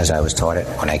Vipassana, as I was taught it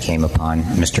when I came upon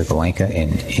Mr. Goenka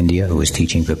in India, who was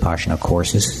teaching Vipassana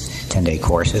courses, 10-day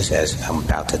courses, as I'm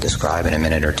about to describe in a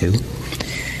minute or two.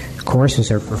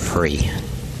 Courses are for free.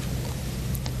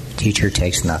 Teacher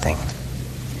takes nothing.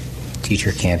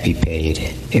 teacher can't be paid.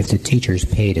 If the teacher's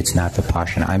paid, it's not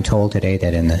Vipassana. I'm told today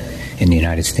that in the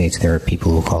United States there are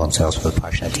people who call themselves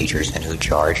Vipassana teachers and who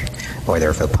charge, or there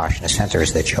are Vipassana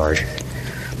centers that charge.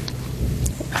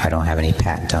 I don't have any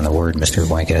patent on the word. Mr.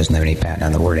 Goenka doesn't have any patent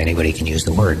on the word. Anybody can use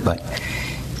the word, but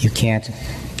you can't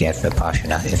get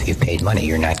Vipassana if you've paid money.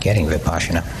 You're not getting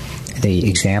Vipassana. The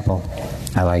example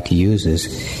I like to use is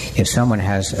if someone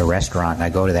has a restaurant and I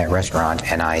go to that restaurant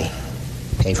and I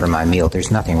pay for my meal,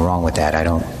 there's nothing wrong with that. I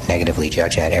don't negatively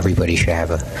judge that. Everybody should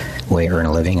have a way to earn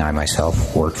a living. I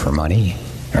myself work for money,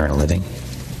 earn a living.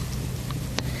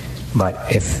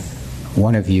 But if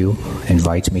one of you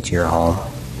invites me to your home,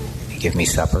 you give me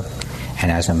supper,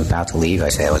 and as I'm about to leave, I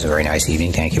say, "That was a very nice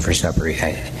evening, thank you for supper,"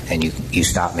 and you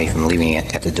stop me from leaving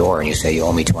it at the door and you say, "You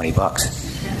owe me $20.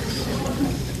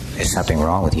 There's something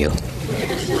wrong with you.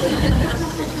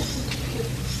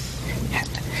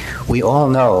 We all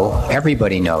know,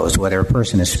 everybody knows, whether a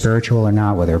person is spiritual or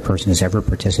not, whether a person has ever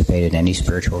participated in any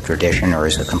spiritual tradition or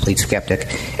is a complete skeptic,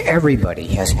 everybody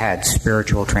has had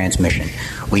spiritual transmission.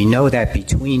 We know that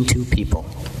between two people,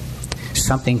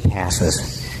 something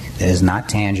passes. It is not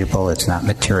tangible, it's not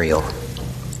material.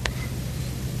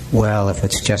 Well, if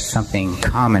it's just something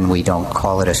common, we don't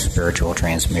call it a spiritual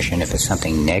transmission. If it's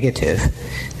something negative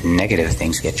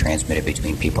things get transmitted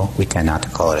between people. We tend not to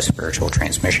call it a spiritual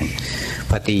transmission.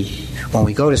 But when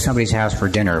we go to somebody's house for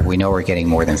dinner, we know we're getting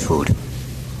more than food.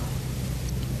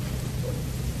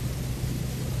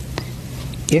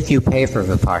 If you pay for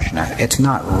Vipassana, it's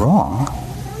not wrong.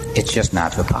 It's just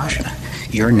not Vipassana.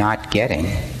 You're not getting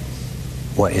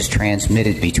what is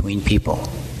transmitted between people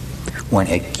when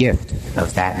a gift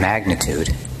of that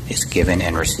magnitude is given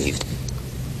and received.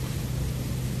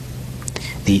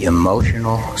 The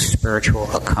emotional, spiritual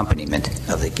accompaniment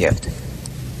of the gift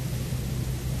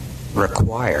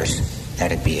requires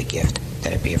that it be a gift,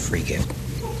 that it be a free gift.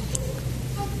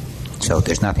 So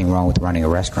there's nothing wrong with running a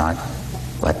restaurant,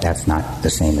 but that's not the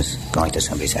same as going to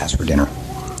somebody's house for dinner.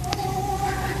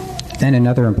 Then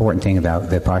another important thing about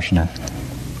Vipassana,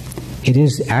 it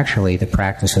is actually the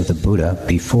practice of the Buddha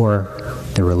before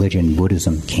the religion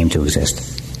Buddhism came to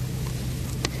exist.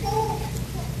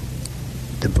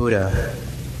 The Buddha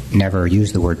never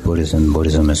used the word Buddhism.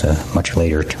 Buddhism is a much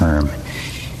later term.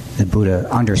 The Buddha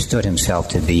understood himself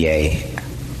to be an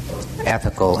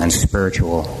ethical and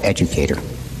spiritual educator.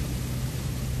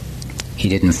 He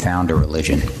didn't found a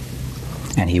religion,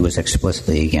 and he was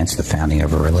explicitly against the founding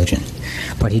of a religion.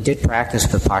 But he did practice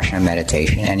Vipassana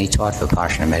meditation, and he taught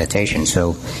Vipassana meditation,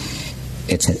 so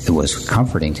it was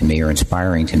comforting to me or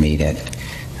inspiring to me that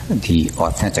the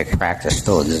authentic practice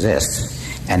still exists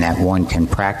and that one can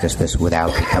practice this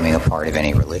without becoming a part of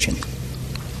any religion.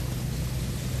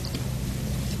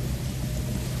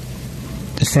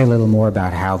 To say a little more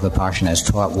about how Vipassana is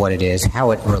taught, what it is,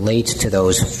 how it relates to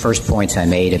those first points I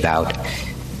made about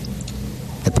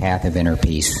the path of inner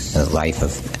peace, the life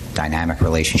of dynamic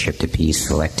relationship to peace,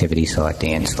 selectivity,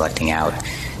 selecting in, selecting out,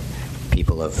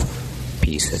 people of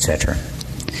peace, etc.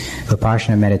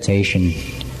 Vipassana meditation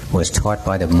was taught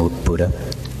by the Buddha,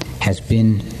 has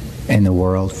been in the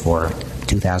world for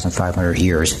 2,500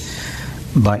 years,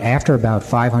 but after about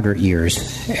 500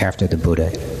 years after the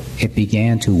Buddha, it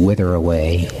began to wither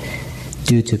away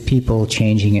due to people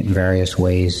changing it in various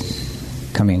ways,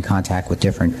 coming in contact with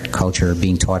different culture,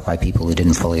 being taught by people who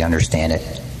didn't fully understand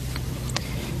it.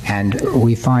 And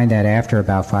we find that after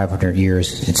about 500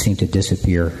 years, it seemed to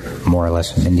disappear more or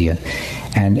less from India.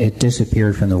 And it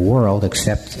disappeared from the world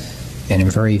except in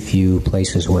very few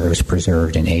places where it was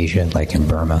preserved in Asia, like in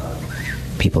Burma.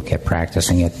 People kept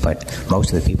practicing it, but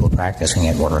most of the people practicing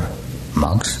it were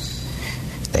monks.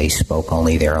 They spoke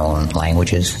only their own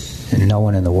languages, and no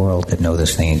one in the world could know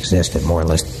this thing existed, more or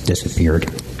less disappeared.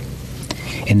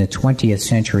 In the 20th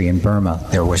century in Burma,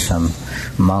 there were some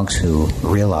monks who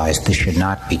realized this should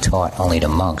not be taught only to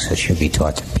monks, it should be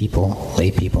taught to people,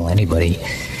 lay people, anybody.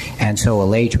 And so a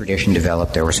lay tradition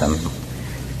developed. There were some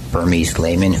Burmese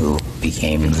laymen who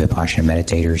became Vipassana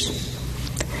meditators.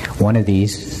 One of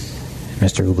these,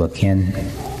 Mr. U Ba Khin,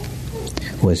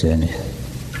 was a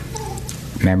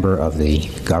member of the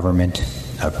government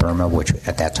of Burma, which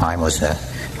at that time was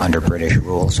under British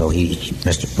rule. So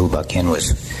Mr. U Ba Khin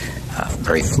was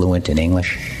very fluent in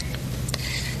English.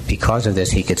 Because of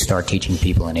this, he could start teaching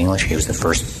people in English. He was the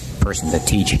first person to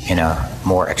teach in a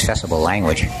more accessible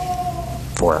language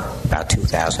for about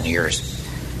 2,000 years.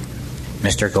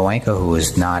 Mr. Goenka, who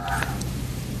was not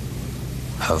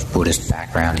of Buddhist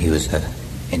background, he was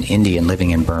an Indian living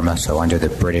in Burma, so under the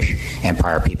British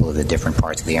Empire, people of the different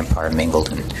parts of the empire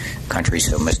mingled in countries.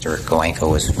 So Mr. Goenka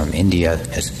was from India.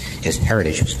 His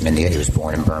heritage was from India. He was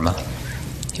born in Burma.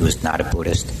 He was not a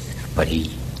Buddhist, but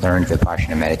he learned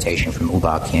Vipassana meditation from U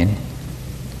Ba Khin.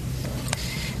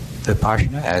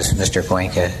 Vipassana, as Mr.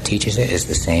 Goenka teaches it, is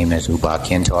the same as U Ba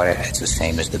Khin taught it. It's the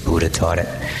same as the Buddha taught it.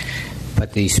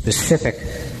 But the specific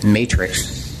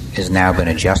matrix has now been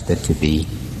adjusted to be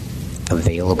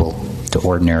available to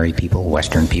ordinary people,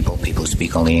 Western people, people who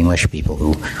speak only English, people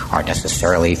who aren't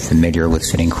necessarily familiar with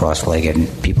sitting cross-legged,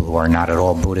 and people who are not at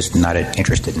all Buddhist and not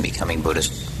interested in becoming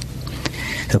Buddhist.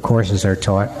 The courses are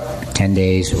taught 10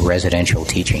 days residential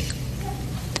teaching.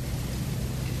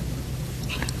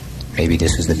 Maybe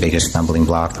this is the biggest stumbling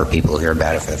block for people who hear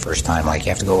about it for the first time. Like, you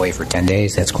have to go away for 10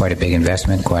 days? That's quite a big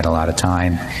investment, quite a lot of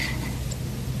time.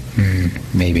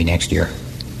 Maybe next year.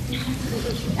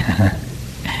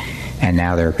 And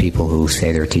now there are people who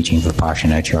say they're teaching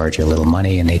Vipassana, charge a little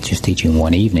money, and they just teach you in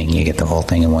one evening. You get the whole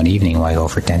thing in one evening. Why go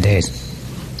for 10 days?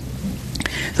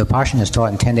 Vipassana is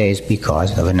taught in 10 days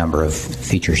because of a number of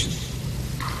features.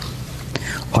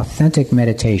 Authentic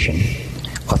meditation,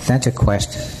 authentic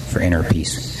quest for inner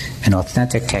peace, an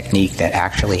authentic technique that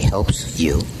actually helps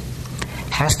you,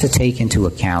 has to take into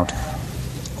account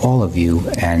all of you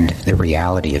and the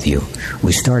reality of you.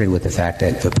 We started with the fact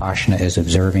that Vipassana is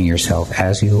observing yourself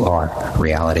as you are,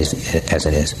 reality as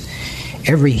it is.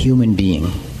 Every human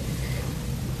being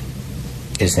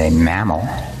is a mammal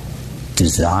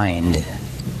designed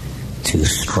to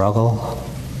struggle,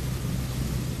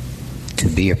 to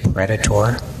be a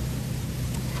predator,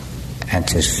 and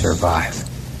to survive.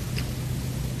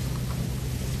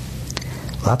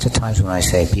 Lots of times when I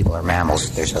say people are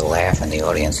mammals, there's a laugh in the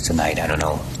audience tonight. I don't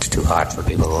know, it's too hot for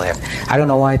people to laugh. I don't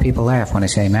know why people laugh when I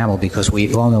say mammal, because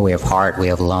we all know we have heart, we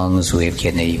have lungs, we have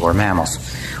kidney, we're mammals.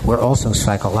 We're also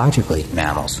psychologically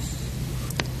mammals.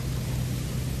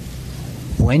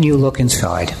 When you look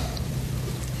inside,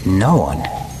 no one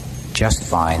just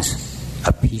finds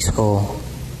a peaceful,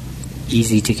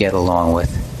 easy to get along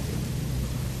with,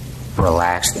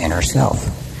 relaxed inner self.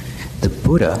 The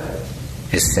Buddha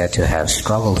is said to have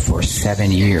struggled for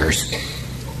 7 years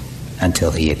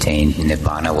until he attained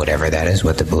Nibbana, whatever that is,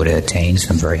 what the Buddha attained,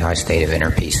 some very high state of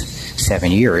inner peace.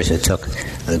 7 years it took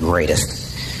the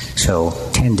greatest. So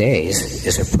 10 days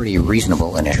is a pretty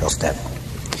reasonable initial step.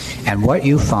 And what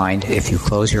you find if you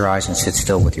close your eyes and sit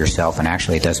still with yourself, and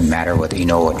actually it doesn't matter whether you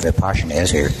know what Vipassana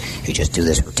is or you just do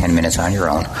this for 10 minutes on your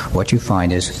own, what you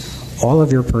find is all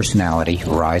of your personality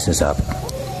rises up.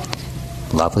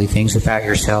 Lovely things about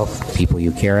yourself, people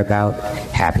you care about,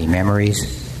 happy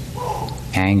memories,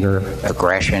 anger,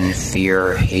 aggression,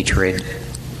 fear, hatred.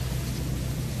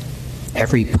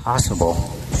 Every possible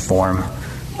form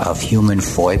of human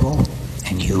foible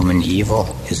and human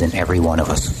evil is in every one of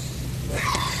us.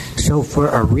 So for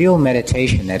a real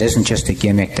meditation that isn't just a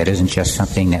gimmick, that isn't just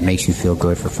something that makes you feel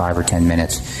good for 5 or 10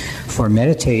 minutes, for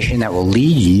meditation that will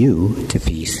lead you to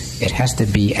peace, it has to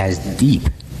be as deep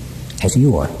as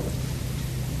you are.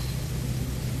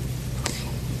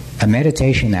 A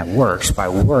meditation that works, by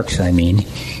works I mean,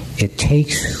 it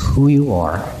takes who you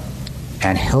are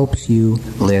and helps you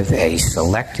live a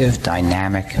selective,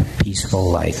 dynamic,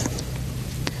 peaceful life.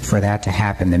 For that to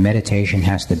happen, the meditation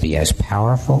has to be as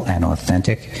powerful and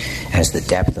authentic as the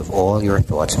depth of all your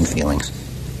thoughts and feelings.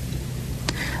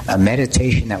 A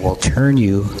meditation that will turn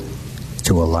you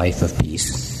to a life of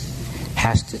peace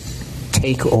has to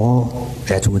take all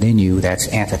that's within you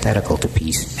that's antithetical to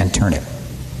peace and turn it.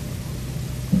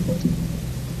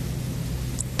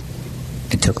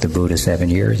 It took the Buddha 7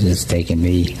 years. It's taken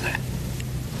me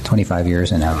 25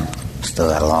 years, and I'm still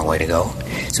got a long way to go.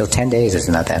 So 10 days is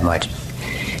not that much.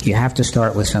 You have to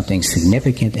start with something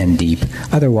significant and deep.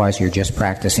 Otherwise, you're just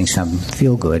practicing some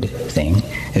feel-good thing.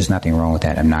 There's nothing wrong with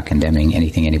that. I'm not condemning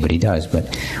anything anybody does,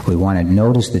 but we want to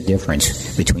notice the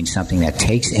difference between something that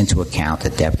takes into account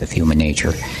the depth of human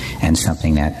nature and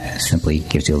something that simply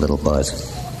gives you a little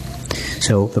buzz.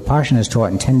 So Vipassana is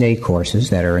taught in 10-day courses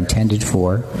that are intended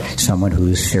for someone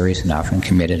who's serious enough and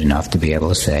committed enough to be able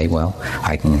to say, well,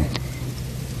 I can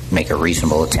make a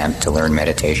reasonable attempt to learn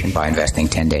meditation by investing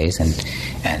 10 days,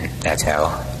 and that's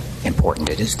how important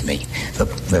it is to me.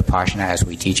 Vipassana, as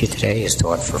we teach it today, is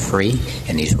taught for free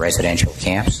in these residential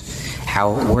camps.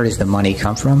 Where does the money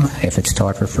come from? If it's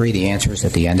taught for free, the answer is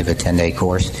at the end of a 10-day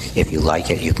course. If you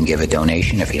like it, you can give a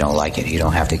donation. If you don't like it, you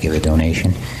don't have to give a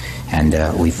donation.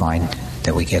 And we find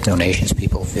that we get donations.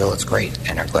 People feel it's great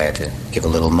and are glad to give a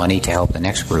little money to help the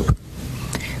next group.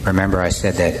 Remember, I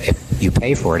said that if you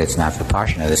pay for it, it's not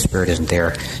Vipassana. The spirit isn't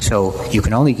there. So you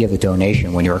can only give a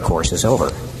donation when your course is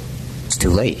over. It's too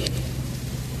late.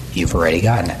 You've already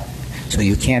gotten it. So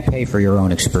you can't pay for your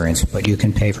own experience, but you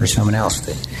can pay for someone else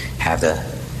to have the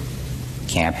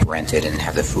camp rented and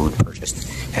have the food purchased.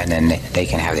 And then they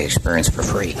can have the experience for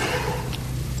free.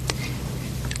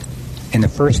 In the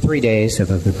first 3 days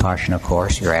of a Vipassana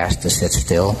course, you're asked to sit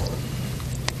still.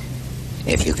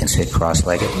 If you can sit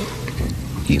cross-legged,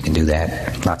 you can do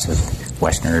that. Lots of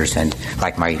Westerners, and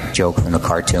like my joke from the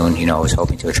cartoon, I was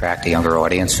hoping to attract a younger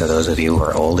audience, so those of you who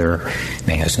are older,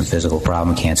 may have some physical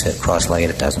problem, can't sit cross-legged,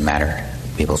 it doesn't matter.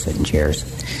 People sit in chairs.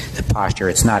 The posture,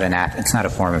 it's not a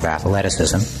form of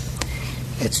athleticism.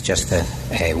 It's just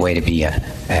a way to be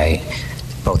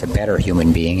both a better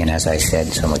human being, and as I said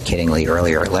somewhat kiddingly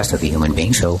earlier, less of a human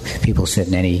being, so people sit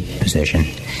in any position.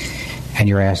 And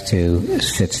you're asked to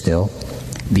sit still,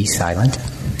 be silent,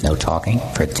 no talking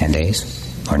for 10 days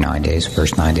or 9 days,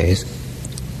 first 9 days.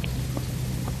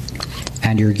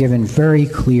 And you're given very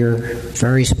clear,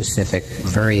 very specific,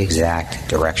 very exact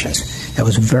directions. That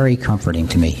was very comforting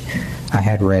to me. I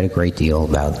had read a great deal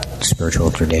about spiritual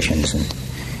traditions, and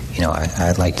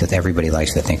everybody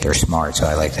likes to think they're smart, so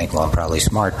I like to think, well, I'm probably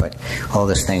smart, but all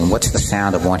this thing, what's the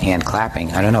sound of one hand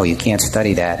clapping? I don't know, you can't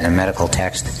study that in a medical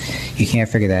text. You can't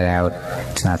figure that out.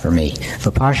 It's not for me.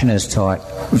 Vipassana is taught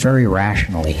very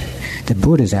rationally. The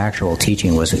Buddha's actual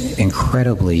teaching was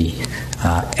incredibly,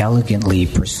 elegantly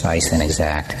precise and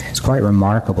exact. It's quite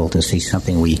remarkable to see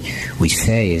something we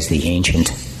say is the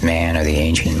ancient man or the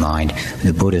ancient mind.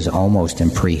 The Buddha's almost in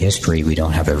prehistory. We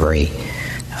don't have a very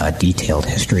detailed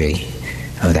history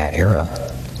of that era.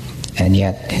 And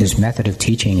yet his method of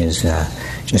teaching is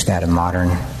just that of modern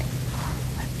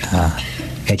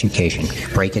education.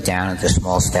 Break it down into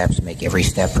small steps, make every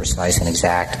step precise and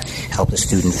exact, help the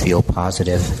student feel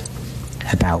positive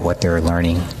about what they're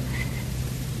learning,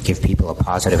 give people a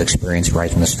positive experience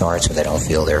right from the start so they don't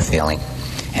feel they're failing,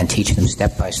 and teach them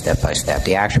step by step by step.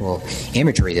 The actual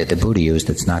imagery that the Buddha used,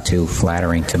 it's not too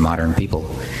flattering to modern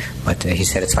people, but he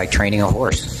said it's like training a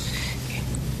horse.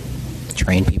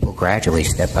 Train people gradually,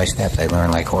 step by step. They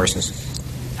learn like horses.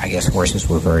 I guess horses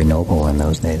were very noble in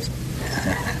those days.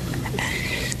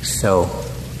 So,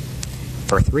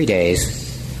 for 3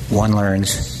 days, one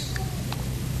learns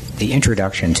the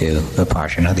introduction to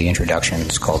Vipassana. The introduction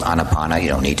is called Anapana. You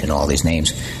don't need to know all these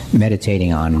names.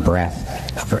 Meditating on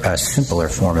breath, a simpler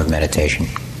form of meditation.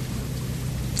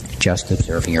 Just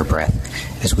observing your breath.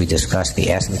 As we discussed, the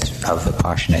essence of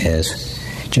Vipassana is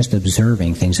just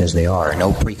observing things as they are.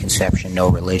 No preconception, no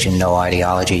religion, no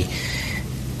ideology.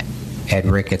 Ed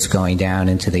Ricketts going down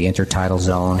into the intertidal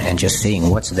zone and just seeing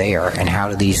what's there and how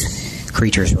do these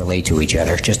creatures relate to each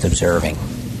other. Just observing.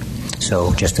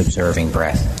 So just observing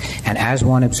breath. And as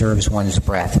one observes one's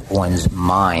breath, one's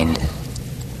mind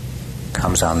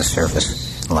comes on the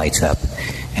surface, lights up.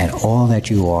 And all that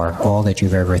you are, all that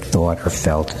you've ever thought or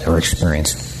felt or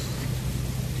experienced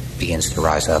begins to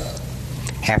rise up.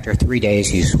 After 3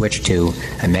 days, you switch to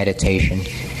a meditation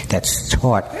that's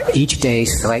taught each day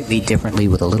slightly differently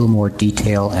with a little more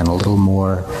detail and a little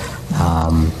more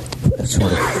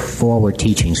sort of forward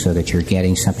teaching so that you're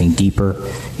getting something deeper,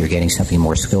 you're getting something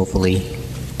more skillfully.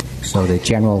 So the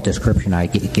general description I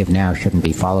give now shouldn't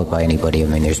be followed by anybody. I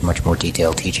mean, there's much more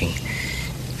detailed teaching.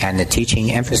 And the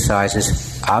teaching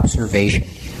emphasizes observation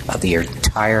of the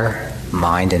entire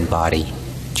mind and body.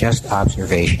 Just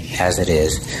observation as it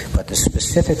is, but the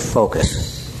specific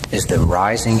focus is the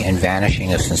rising and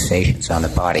vanishing of sensations on the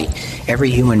body. Every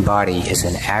human body is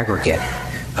an aggregate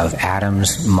of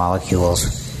atoms,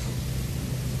 molecules,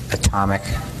 atomic,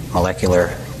 molecular,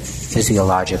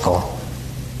 physiological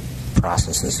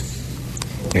processes.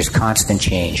 There's constant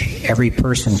change. Every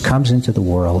person comes into the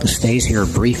world, stays here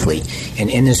briefly, and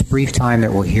in this brief time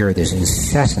that we're here, there's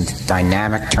incessant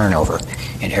dynamic turnover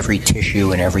in every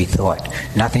tissue and every thought.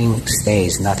 Nothing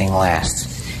stays, nothing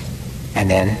lasts. And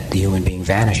then the human being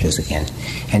vanishes again.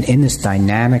 And in this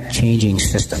dynamic changing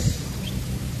system,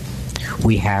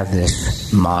 we have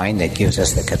this mind that gives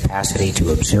us the capacity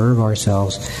to observe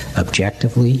ourselves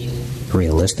objectively,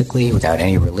 realistically, without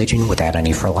any religion, without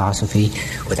any philosophy,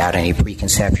 without any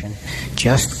preconception,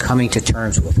 just coming to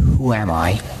terms with who am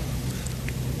I.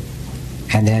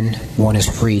 And then one is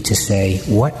free to say,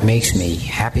 what makes me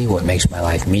happy, what makes my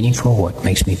life meaningful, what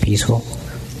makes me peaceful?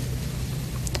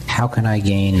 How can I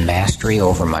gain mastery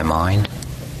over my mind?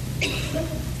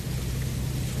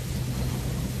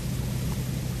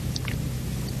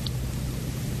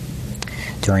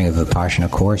 During a Vipassana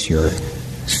course, you're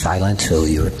silent, so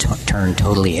you're turned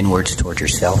totally inwards toward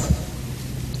yourself.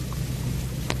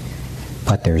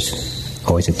 But there's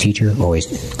always a teacher,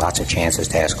 always lots of chances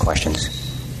to ask questions.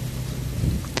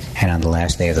 And on the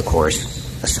last day of the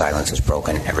course, the silence is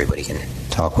broken. Everybody can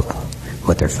talk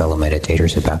with their fellow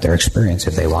meditators about their experience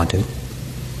if they want to.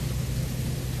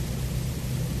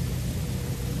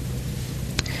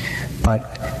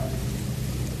 But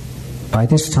by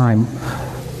this time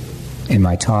in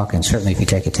my talk, and certainly if you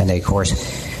take a 10-day course,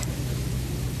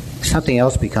 something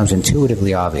else becomes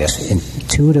intuitively obvious.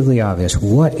 Intuitively obvious.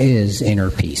 What is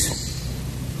inner peace?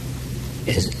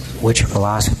 Which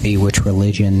philosophy, which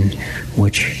religion,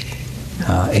 which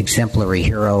exemplary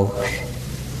hero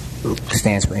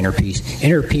stands for inner peace?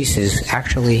 Inner peace is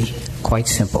actually quite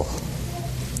simple.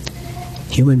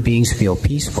 Human beings feel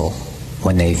peaceful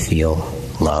when they feel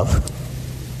love,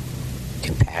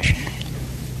 compassion,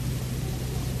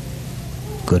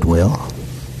 goodwill,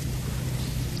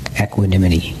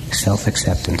 equanimity,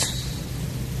 self-acceptance.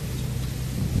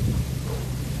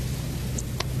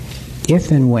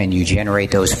 If and when you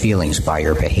generate those feelings by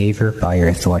your behavior, by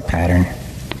your thought pattern,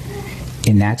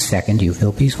 in that second you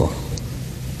feel peaceful.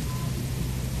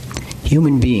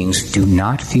 Human beings do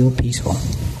not feel peaceful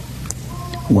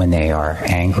when they are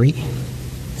angry,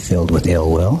 filled with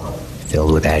ill will,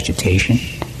 filled with agitation,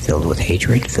 filled with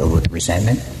hatred, filled with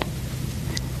resentment.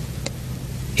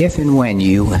 If and when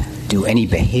you do any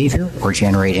behavior or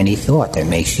generate any thought that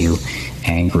makes you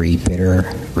angry,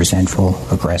 bitter, resentful,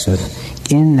 aggressive,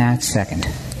 in that second,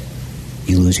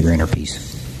 you lose your inner peace.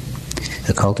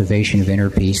 The cultivation of inner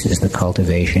peace is the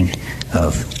cultivation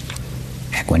of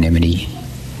equanimity,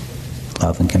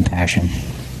 love and compassion,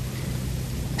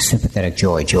 sympathetic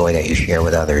joy, joy that you share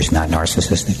with others, not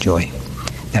narcissistic joy.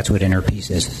 That's what inner peace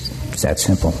is. It's that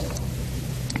simple.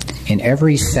 In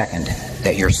every second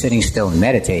that you're sitting still and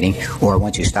meditating, or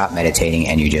once you stop meditating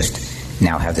and you just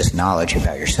now have this knowledge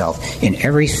about yourself, in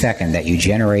every second that you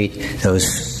generate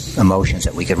those emotions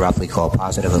that we could roughly call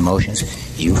positive emotions,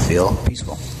 you feel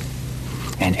peaceful.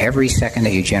 And every second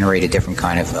that you generate a different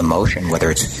kind of emotion,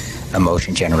 whether it's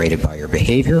emotion generated by your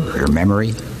behavior, or your memory,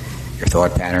 your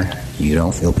thought pattern, you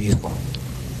don't feel peaceful.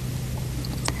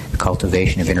 The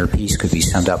cultivation of inner peace could be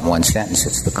summed up in one sentence.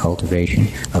 It's the cultivation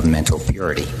of mental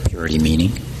purity. Purity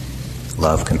meaning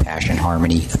love, compassion,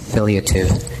 harmony,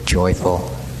 affiliative,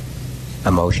 joyful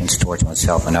emotions towards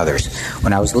oneself and others.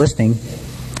 When I was listening,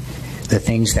 the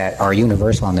things that are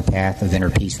universal on the path of inner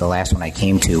peace, the last one I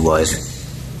came to was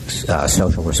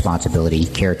social responsibility,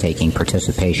 caretaking,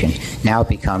 participation. Now it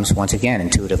becomes, once again,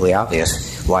 intuitively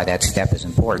obvious why that step is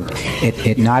important.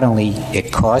 It not only,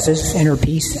 it causes inner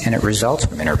peace and it results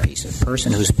from inner peace. A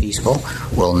person who's peaceful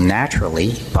will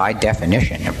naturally, by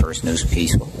definition, a person who's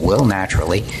peaceful will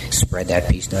naturally spread that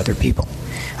peace to other people.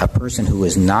 A person who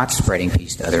is not spreading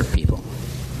peace to other people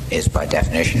is, by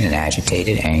definition, an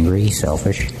agitated, angry,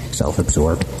 selfish,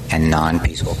 self-absorbed, and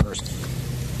non-peaceful person.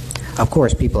 Of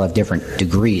course, people have different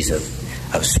degrees of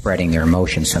spreading their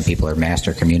emotions. Some people are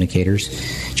master communicators.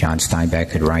 John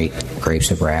Steinbeck could write Grapes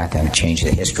of Wrath and change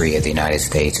the history of the United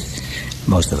States.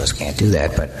 Most of us can't do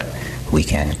that, but we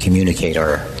can communicate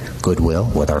our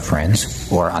goodwill with our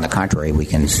friends, or on the contrary, we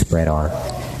can spread our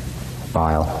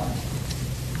bile.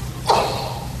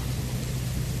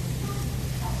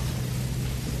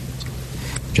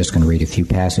 Just going to read a few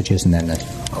passages and then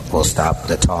we'll stop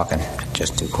the talk and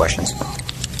just do questions.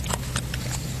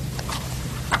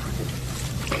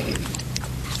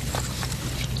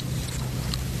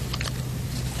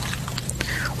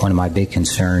 One of my big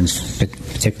concerns,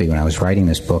 particularly when I was writing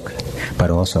this book, but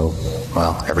also,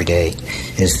 well, every day,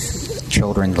 is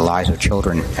children, the lives of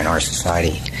children in our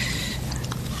society.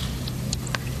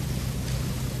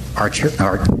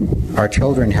 Our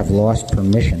children have lost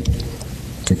permission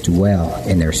to dwell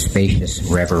in their spacious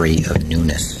reverie of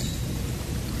newness.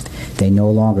 They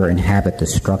no longer inhabit the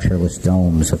structureless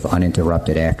domes of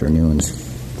uninterrupted afternoons.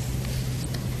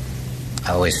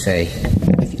 I always say,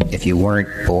 if you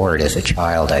weren't bored as a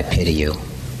child, I pity you.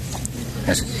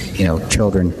 As,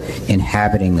 children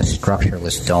inhabiting the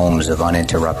structureless domes of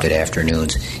uninterrupted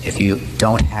afternoons. If you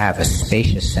don't have a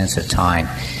spacious sense of time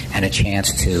and a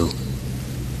chance to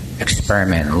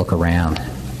experiment and look around,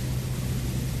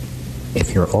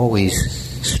 if you're always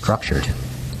structured,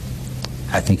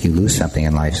 I think you lose something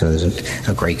in life. So there's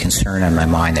a great concern in my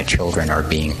mind that children are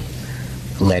being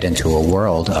led into a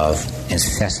world of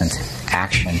incessant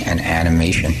action and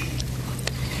animation.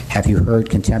 Have you heard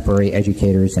contemporary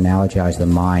educators analogize the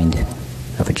mind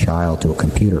of a child to a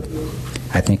computer?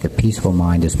 I think a peaceful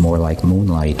mind is more like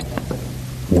moonlight,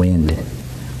 wind,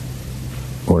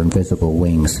 or invisible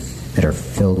wings that are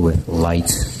filled with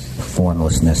lights,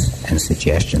 formlessness, and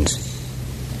suggestions.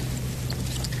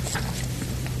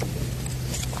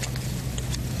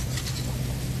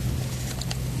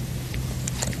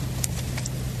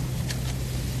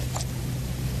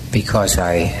 Because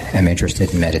I am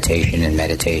interested in meditation and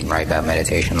meditate and write about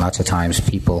meditation, lots of times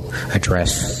people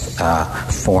address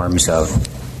forms of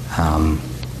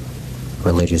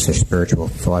religious or spiritual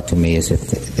thought to me as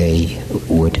if they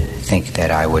would think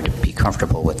that I would be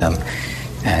comfortable with them,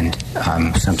 and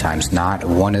sometimes not.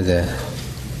 One of the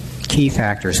key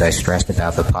factors I stressed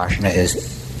about Vipassana is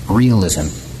realism,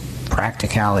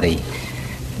 practicality,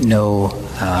 no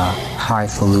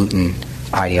highfalutin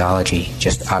ideology,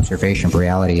 just observation of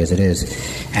reality as it is.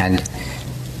 And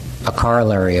a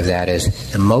corollary of that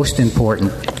is the most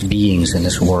important beings in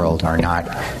this world are not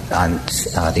on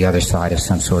the other side of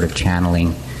some sort of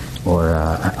channeling or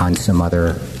on some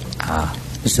other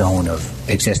zone of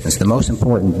existence. The most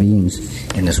important beings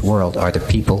in this world are the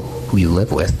people who you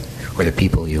live with, or the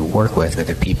people you work with, or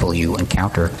the people you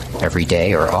encounter every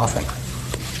day or often.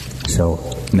 So,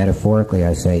 metaphorically,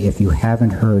 I say, if you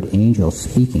haven't heard angels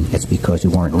speaking, it's because you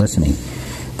weren't listening.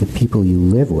 The people you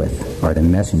live with are the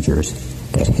messengers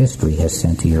that history has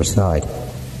sent to your side.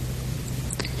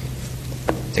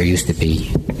 There used to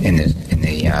be, in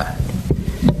the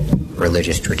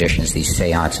religious traditions, these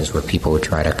seances where people would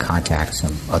try to contact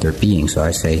some other being. So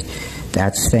I say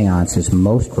that seance is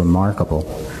most remarkable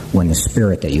when the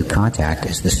spirit that you contact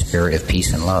is the spirit of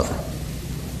peace and love.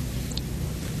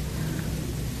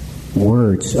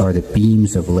 Words are the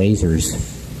beams of lasers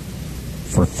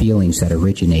for feelings that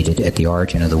originated at the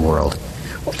origin of the world.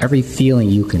 Every feeling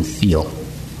you can feel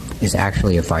is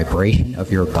actually a vibration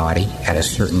of your body at a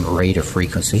certain rate of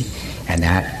frequency, and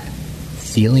that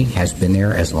feeling has been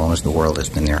there as long as the world has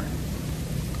been there.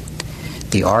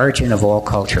 The origin of all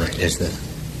culture is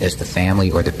the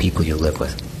family or the people you live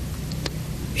with.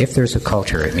 If there's a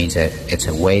culture, it means that it's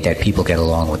a way that people get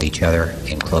along with each other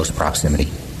in close proximity.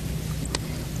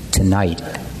 Tonight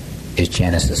is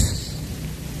Genesis.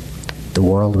 The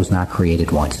world was not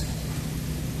created once.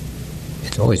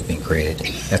 It's always been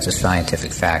created. That's a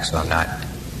scientific fact, so I'm not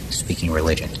speaking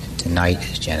religion. Tonight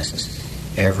is Genesis.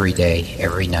 Every day,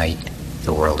 every night,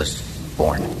 the world is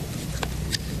born.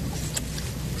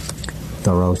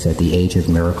 Thoreau said the age of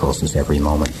miracles is every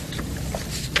moment.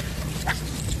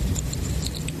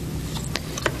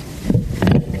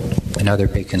 Another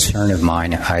big concern of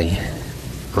mine, I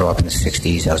grew up in the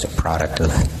 60s. I was a product of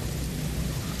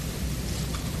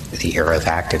the era of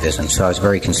activism, so I was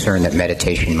very concerned that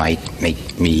meditation might make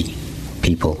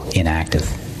people inactive.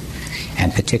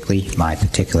 And particularly, my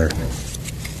particular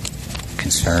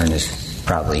concern is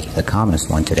probably the commonest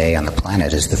one today on the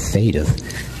planet, is the fate of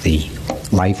the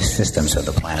life systems of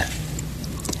the planet.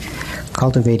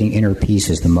 Cultivating inner peace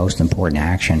is the most important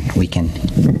action we can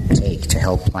take to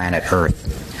help planet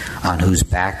Earth, on whose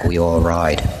back we all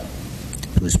ride,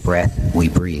 whose breath we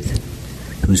breathe,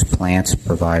 whose plants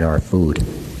provide our food,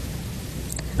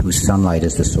 whose sunlight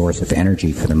is the source of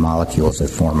energy for the molecules that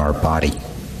form our body.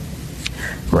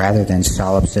 Rather than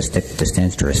solipsistic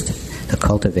disinterest, the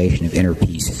cultivation of inner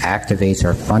peace activates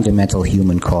our fundamental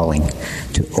human calling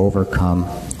to overcome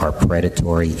our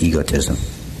predatory egotism,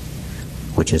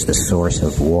 which is the source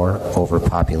of war,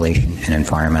 overpopulation, and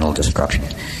environmental destruction.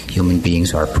 Human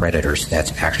beings are predators.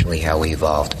 That's actually how we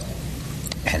evolved.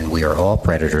 And we are all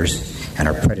predators, and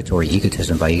our predatory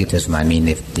egotism, by egotism I mean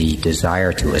the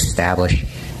desire to establish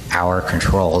our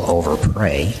control over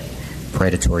prey.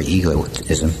 Predatory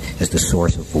egotism is the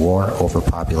source of war,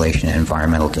 overpopulation, and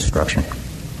environmental destruction.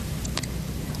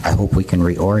 I hope we can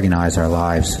reorganize our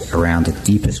lives around the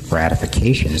deepest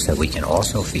gratifications that we can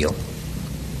also feel.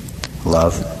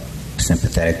 Love,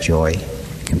 sympathetic joy,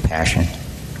 compassion,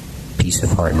 peace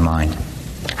of heart and mind.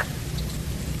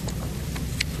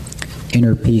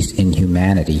 Inner peace in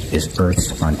humanity is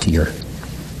Earth's frontier.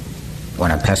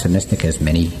 When I'm pessimistic, as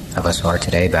many of us are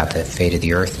today, about the fate of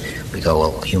the Earth, we go,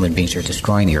 well, human beings are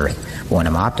destroying the Earth. When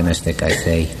I'm optimistic, I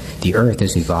say, the Earth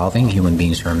is evolving, human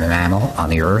beings are a mammal on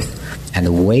the Earth, and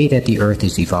the way that the Earth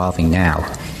is evolving now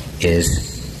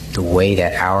is the way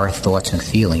that our thoughts and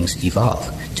feelings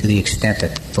evolve. To the extent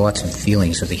that the thoughts and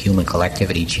feelings of the human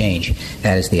collectivity change,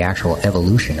 that is the actual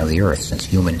evolution of the Earth, since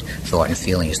human thought and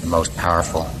feeling is the most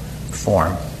powerful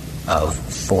form of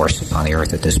force upon the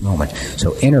Earth at this moment.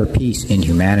 So inner peace in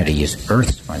humanity is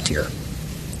Earth's frontier.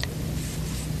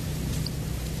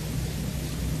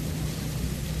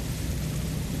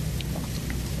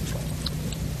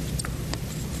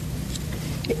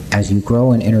 As you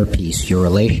grow in inner peace, your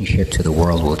relationship to the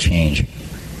world will change.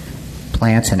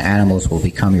 Plants and animals will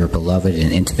become your beloved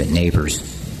and intimate neighbors.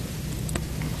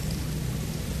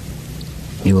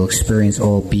 You will experience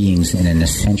all beings in an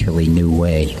essentially new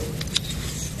way.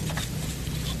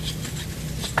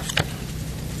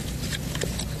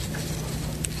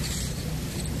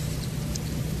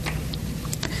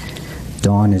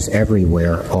 Dawn is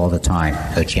everywhere all the time.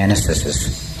 So Genesis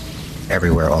is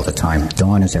everywhere all the time.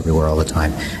 Dawn is everywhere all the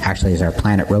time. Actually, as our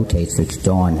planet rotates, it's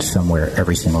dawn somewhere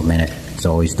every single minute. It's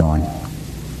always dawn.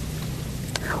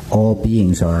 All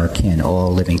beings are our kin.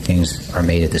 All living things are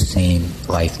made of the same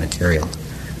life material.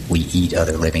 we eat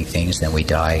other living things, then we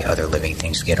die, other living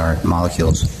things get our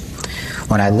molecules.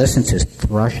 When I listen to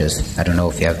thrushes, I don't know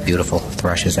if you have beautiful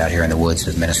thrushes out here in the woods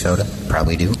of Minnesota,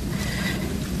 probably do,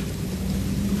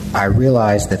 I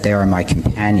realize that they are my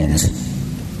companions.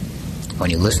 When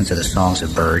you listen to the songs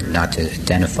of bird, not to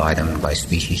identify them by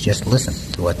species, just listen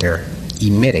to what they're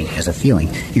emitting as a feeling.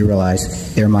 You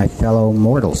realize they're my fellow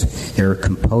mortals. They're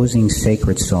composing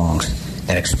sacred songs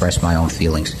that express my own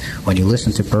feelings. When you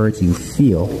listen to birds, you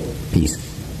feel peace.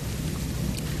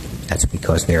 That's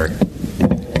because they're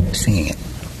singing it.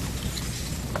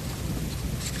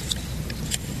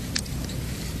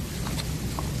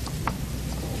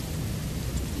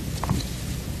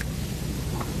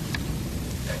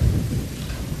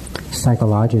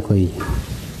 Psychologically,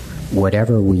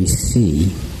 whatever we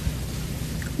see,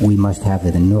 we must have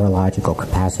the neurological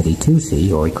capacity to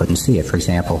see, or we couldn't see it. For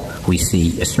example, we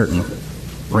see a certain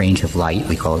range of light,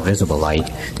 we call it visible light.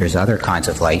 There's other kinds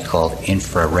of light called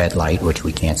infrared light, which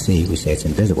we can't see. We say it's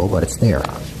invisible, but it's there.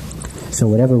 So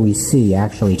whatever we see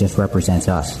actually just represents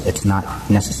us. It's not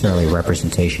necessarily a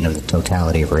representation of the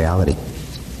totality of reality.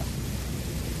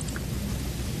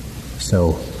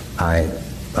 So I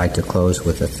like to close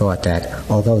with the thought that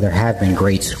although there have been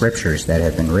great scriptures that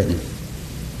have been written,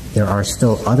 there are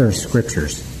still other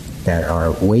scriptures that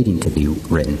are waiting to be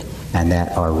written and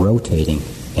that are rotating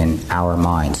in our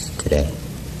minds today.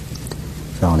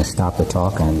 So I want to stop the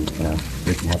talk and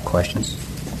we can have questions.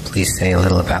 Please say a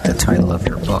little about the title of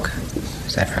your book.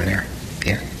 Is that from there?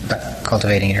 Yeah. About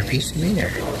Cultivating Inner Peace, you mean, or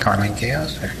Karma and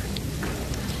Chaos? Or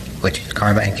which is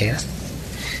Karma and Chaos?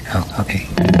 Oh, okay.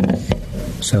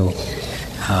 So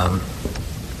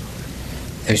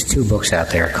there's two books out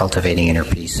there, Cultivating Inner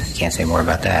Peace. I can't say more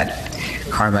about that.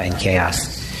 Karma and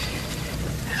Chaos.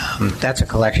 That's a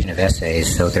collection of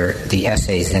essays, so the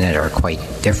essays in it are quite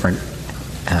different.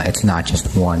 It's not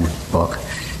just one book.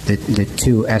 The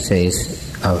two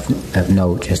essays of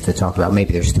note, just to talk about,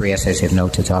 maybe there's three essays of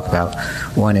note to talk about.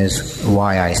 One is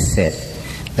Why I Sit.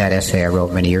 That essay I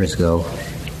wrote many years ago.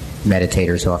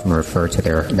 Meditators often refer to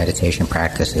their meditation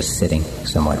practice as sitting,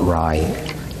 somewhat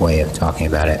wry way of talking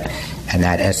about it. And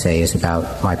that essay is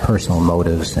about my personal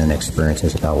motives and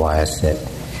experiences about why I sit.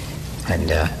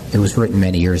 And it was written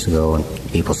many years ago, and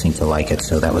people seem to like it,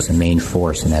 so that was the main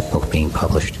force in that book being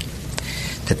published.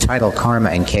 The title, Karma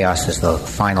and Chaos, is the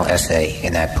final essay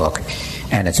in that book,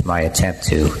 and it's my attempt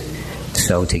to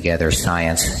sew together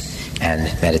science and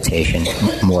meditation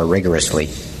more rigorously.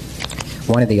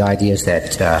 One of the ideas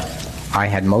that I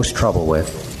had most trouble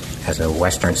with as a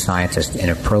Western scientist in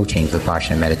approaching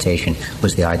Vipassana meditation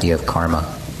was the idea of karma.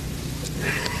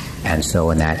 And so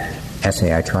in that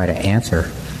essay I try to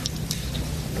answer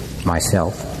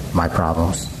myself, my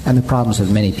problems, and the problems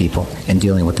of many people in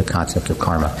dealing with the concept of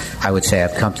karma. I would say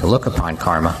I've come to look upon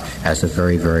karma as a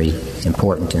very, very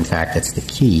important, in fact, it's the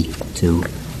key to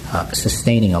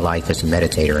sustaining a life as a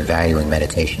meditator and valuing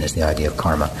meditation is the idea of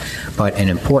karma. But an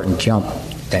important jump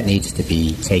that needs to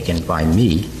be taken by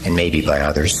me, and maybe by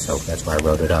others, so that's why I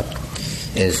wrote it up,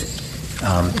 is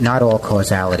not all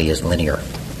causality is linear.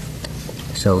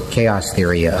 So chaos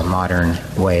theory, a modern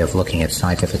way of looking at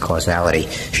scientific causality,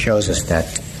 shows us that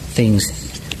things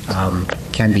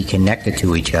can be connected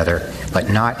to each other, but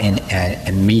not in an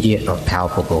immediate or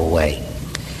palpable way.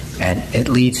 And it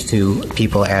leads to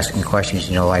people asking questions,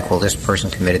 like, well, this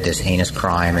person committed this heinous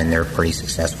crime and they're pretty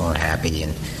successful and happy,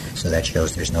 and so that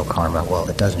shows there's no karma. Well,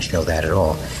 it doesn't show that at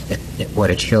all. What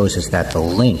it shows is that the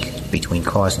link between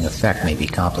cause and effect may be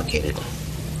complicated.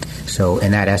 So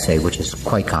in that essay, which is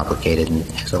quite complicated and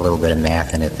has a little bit of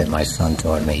math in it that my son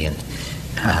taught me, and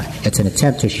it's an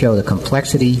attempt to show the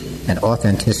complexity and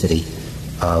authenticity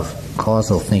of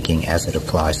causal thinking as it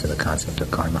applies to the concept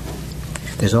of karma.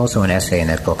 There's also an essay in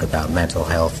that book about mental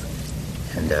health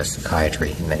and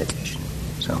psychiatry and meditation.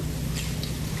 So,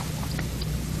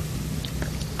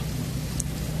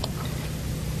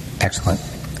 excellent.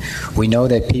 We know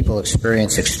that people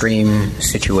experience extreme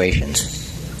situations,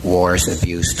 wars,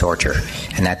 abuse, torture,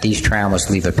 and that these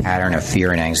traumas leave a pattern of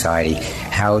fear and anxiety.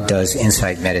 How does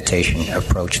insight meditation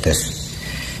approach this?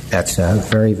 That's a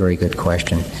very, very good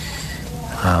question.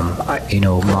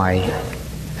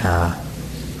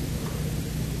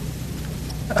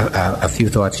 A few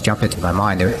thoughts jump into my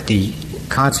mind. The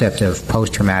concept of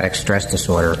post-traumatic stress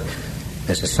disorder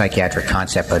is a psychiatric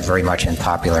concept, but very much in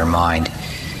popular mind.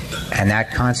 And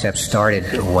that concept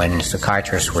started when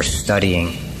psychiatrists were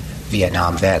studying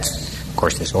Vietnam vets. Of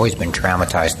course, there's always been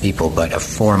traumatized people, but a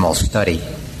formal study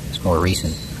is more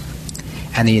recent.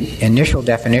 And the initial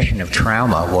definition of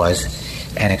trauma was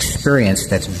an experience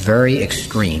that's very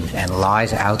extreme and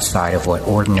lies outside of what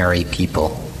ordinary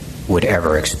people would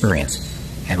ever experience.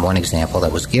 And one example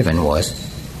that was given was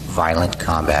violent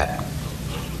combat.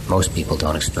 Most people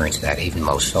don't experience that, even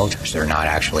most soldiers. They're not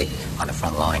actually on the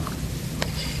front line.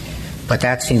 But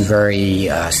that seemed very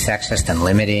sexist and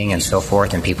limiting and so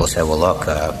forth, and people said, well, look,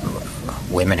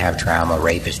 women have trauma,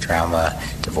 rape is trauma,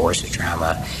 divorce is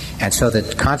trauma. And so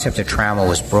the concept of trauma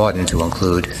was broadened to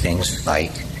include things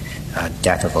like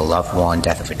death of a loved one,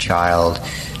 death of a child,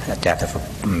 death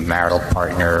of a marital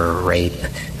partner, rape,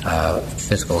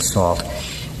 physical assault.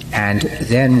 And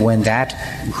then when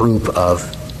that group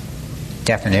of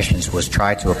definitions was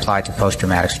tried to apply to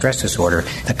post-traumatic stress disorder,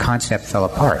 the concept fell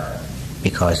apart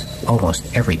because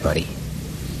almost everybody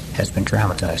has been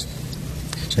traumatized.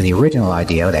 So the original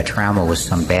idea that trauma was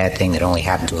some bad thing that only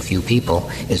happened to a few people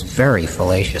is very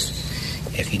fallacious.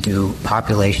 If you do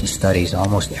population studies,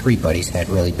 almost everybody's had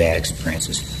really bad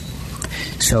experiences.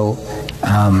 So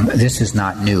this is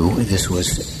not new. This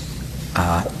was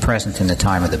present in the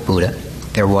time of the Buddha.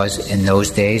 There was, in those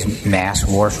days, mass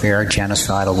warfare,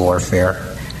 genocidal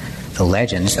warfare. The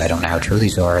legends, I don't know how true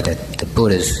these are, that the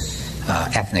Buddha's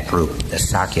ethnic group, the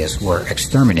Sakyas, were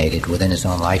exterminated within his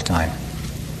own lifetime.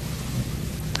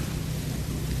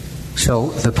 So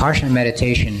Vipassana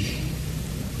meditation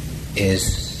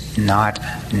is not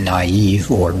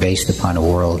naive or based upon a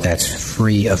world that's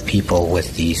free of people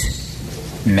with these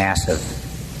massive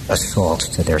assaults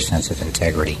to their sense of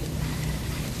integrity.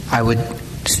 I would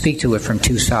speak to it from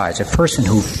two sides. A person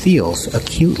who feels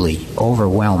acutely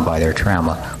overwhelmed by their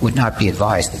trauma would not be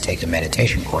advised to take a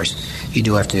meditation course. You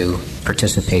do have to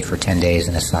participate for 10 days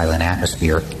in a silent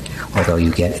atmosphere, although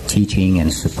you get teaching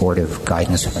and supportive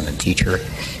guidance from the teacher,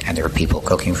 and there are people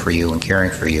cooking for you and caring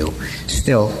for you.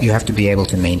 Still, you have to be able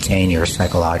to maintain your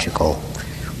psychological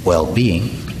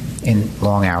well-being in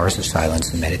long hours of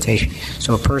silence and meditation.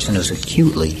 So a person who's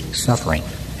acutely suffering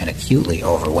and acutely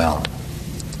overwhelmed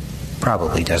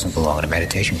probably doesn't belong in a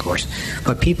meditation course.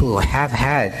 But people who have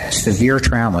had severe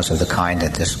traumas of the kind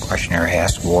that this questionnaire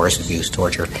asked, wars, abuse,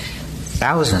 torture,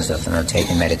 thousands of them have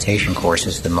taken meditation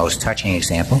courses. The most touching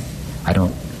example, I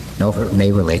don't know if it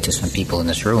may relate to some people in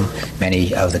this room,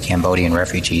 many of the Cambodian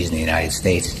refugees in the United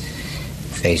States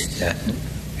faced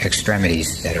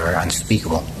extremities that are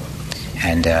unspeakable.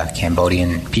 And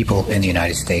Cambodian people in the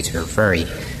United States are very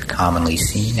commonly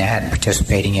seen at and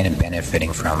participating in and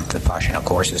benefiting from Vipassana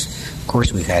courses. Of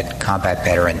course, we've had combat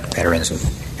veterans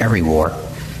of every war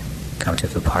come to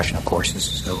Vipassana courses.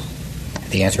 So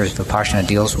the answer is Vipassana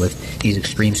deals with these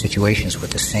extreme situations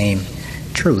with the same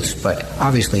truths, but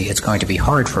obviously it's going to be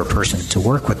hard for a person to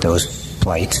work with those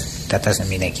plights. That doesn't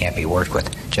mean they can't be worked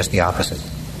with. Just the opposite.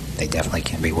 They definitely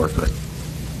can be worked with.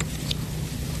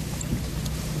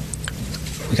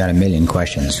 We got a million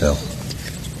questions, so.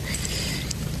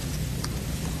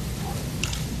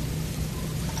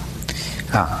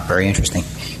 Very interesting.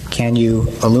 Can you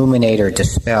illuminate or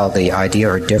dispel the idea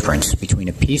or difference between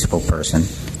a peaceful person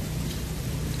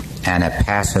and a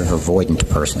passive avoidant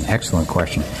person? Excellent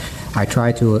question. I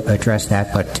tried to address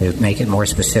that, but to make it more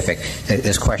specific,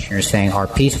 this questioner is saying, are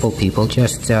peaceful people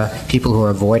just people who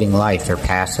are avoiding life? They're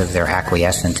passive, they're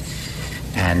acquiescent,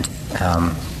 and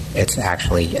it's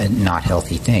actually a not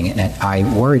healthy thing. And I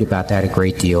worried about that a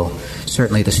great deal.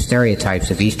 Certainly the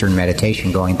stereotypes of Eastern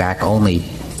meditation going back only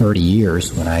 30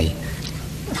 years when I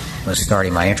was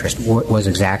starting my interest was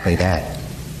exactly that.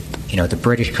 You know, the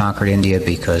British conquered India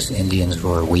because Indians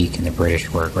were weak and the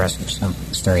British were aggressive. Some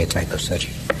stereotype of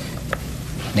such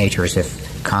nature as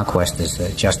if conquest is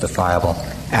a justifiable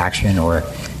action, or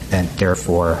and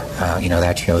therefore,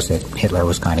 that shows that Hitler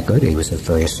was kind of good. He was a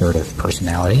very assertive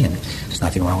personality, and there's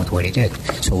nothing wrong with what he did.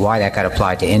 So why that got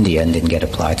applied to India and didn't get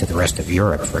applied to the rest of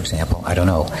Europe, for example, I don't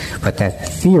know. But that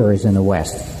fear is in the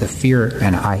West. The fear,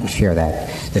 and I share that,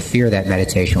 the fear that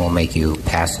meditation will make you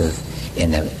passive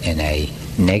in a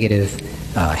negative,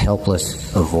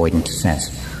 helpless, avoidant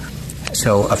sense.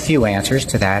 So a few answers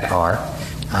to that are,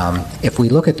 if we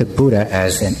look at the Buddha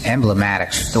as an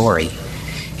emblematic story,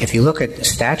 if you look at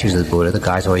statues of the Buddha, the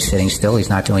guy's always sitting still, he's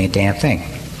not doing a damn thing.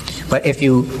 But if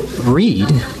you read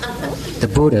the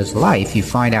Buddha's life, you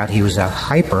find out he was a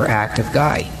hyperactive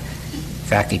guy. In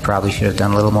fact, he probably should have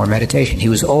done a little more meditation. He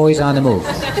was always on the move,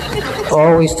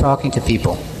 always talking to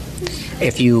people.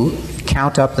 If you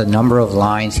count up the number of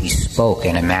lines he spoke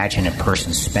and imagine a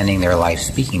person spending their life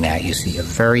speaking that, you see a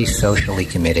very socially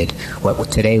committed,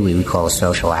 what today we would call a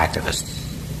social activist,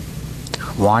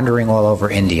 wandering all over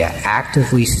India,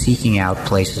 actively seeking out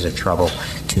places of trouble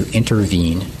to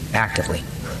intervene actively.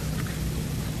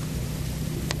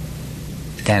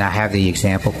 Then I have the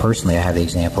example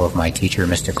of my teacher,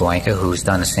 Mr. Goenka, who's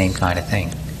done the same kind of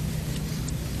thing.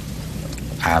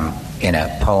 in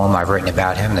a poem I've written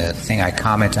about him, the thing I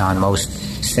comment on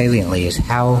most saliently is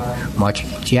how much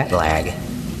jet lag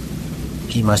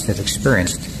he must have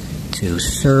experienced to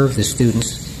serve the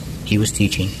students he was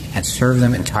teaching and serve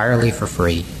them entirely for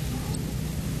free.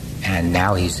 And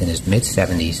now he's in his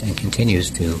mid-70s and continues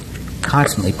to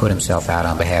constantly put himself out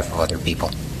on behalf of other people.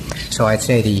 So I'd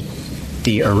say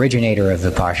the originator of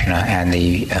Vipassana and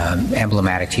the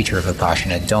emblematic teacher of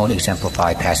Vipassana don't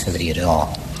exemplify passivity at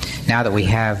all. Now that we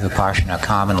have Vipassana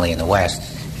commonly in the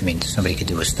West, I mean, somebody could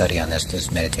do a study on this.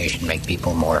 Does meditation make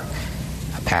people more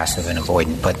passive and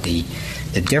avoidant? But the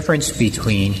difference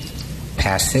between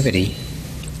passivity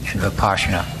and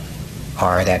Vipassana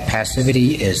are that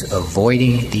passivity is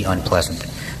avoiding the unpleasant.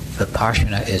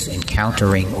 Vipassana is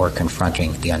encountering or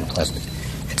confronting the unpleasant.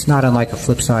 It's not unlike a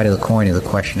flip side of the coin of the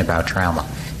question about trauma.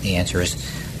 The answer is,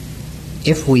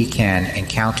 if we can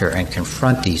encounter and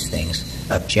confront these things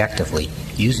objectively,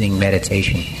 using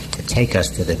meditation to take us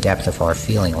to the depth of our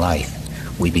feeling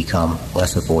life, we become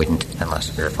less avoidant and less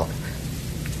fearful.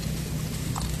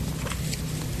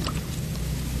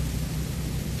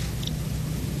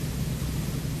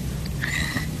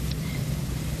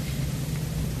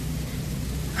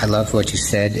 I loved what you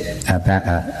said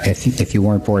about if you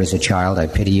weren't bored as a child, I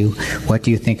pity you. What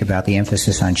do you think about the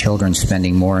emphasis on children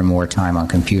spending more and more time on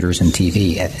computers and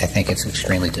TV? I think it's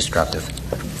extremely destructive.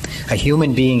 A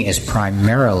human being is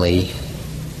primarily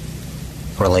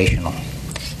relational.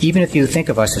 Even if you think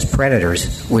of us as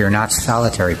predators, we are not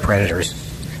solitary predators.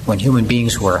 When human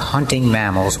beings were hunting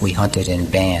mammals, we hunted in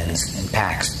bands and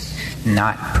packs,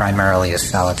 not primarily as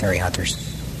solitary hunters.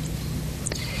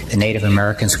 The Native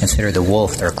Americans consider the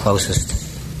wolf their closest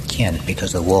kin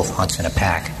because the wolf hunts in a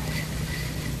pack.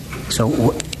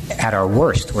 So at our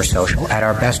worst, we're social. At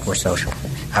our best, we're social.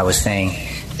 I was saying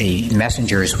the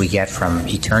messengers we get from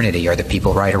eternity are the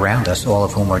people right around us, all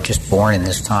of whom are just born in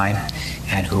this time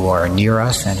and who are near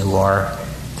us and who are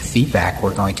the feedback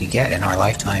we're going to get in our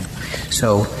lifetime.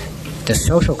 So the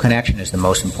social connection is the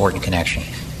most important connection.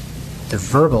 The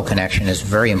verbal connection is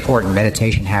very important.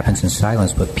 Meditation happens in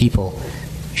silence, but people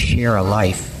share a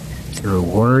life through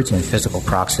words and physical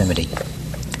proximity.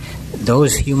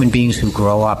 Those human beings who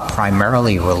grow up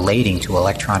primarily relating to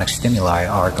electronic stimuli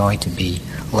are going to be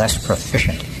less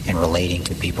proficient in relating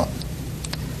to people.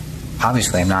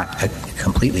 Obviously, I'm not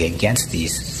completely against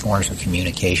these forms of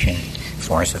communication,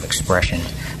 forms of expression,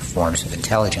 forms of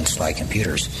intelligence like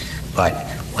computers. But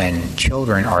when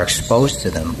children are exposed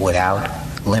to them without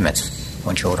limits,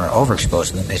 when children are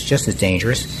overexposed to them, it's just as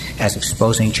dangerous as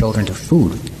exposing children to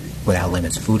food without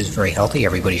limits. Food is very healthy,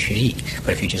 everybody should eat.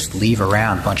 But if you just leave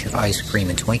around a bunch of ice cream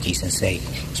and Twinkies and say,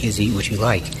 kids, eat what you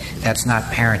like, that's not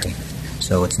parenting.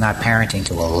 So it's not parenting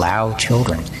to allow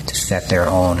children to set their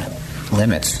own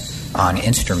limits on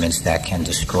instruments that can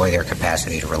destroy their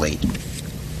capacity to relate.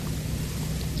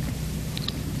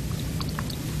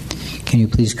 Can you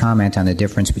please comment on the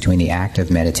difference between the act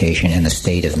of meditation and the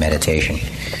state of meditation?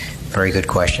 Very good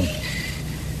question.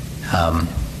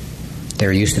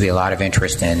 There used to be a lot of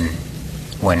interest in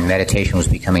when meditation was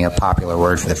becoming a popular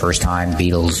word for the first time.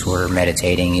 Beatles were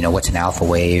meditating. You know, what's an alpha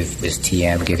wave? Does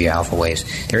TM give you alpha waves?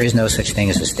 There is no such thing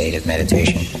as a state of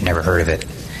meditation. Never heard of it.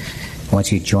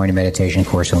 Once you join a meditation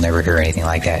course, you'll never hear anything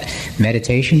like that.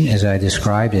 Meditation, as I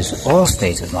described, is all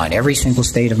states of mind. Every single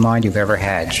state of mind you've ever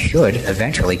had should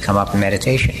eventually come up in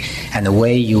meditation. And the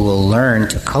way you will learn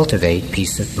to cultivate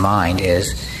peace of mind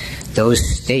is those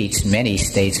states, many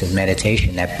states of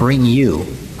meditation that bring you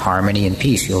harmony and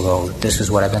peace. You'll go, this is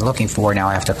what I've been looking for, now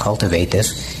I have to cultivate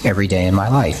this every day in my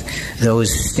life.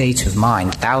 Those states of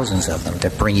mind, thousands of them,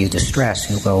 that bring you distress,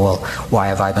 you'll go, well, why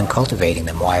have I been cultivating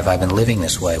them? Why have I been living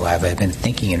this way? Why have I been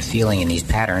thinking and feeling in these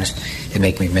patterns that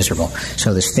make me miserable?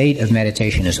 So the state of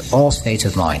meditation is all states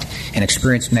of mind. An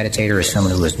experienced meditator is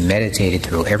someone who has meditated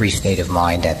through every state of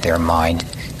mind that their mind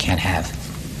can have.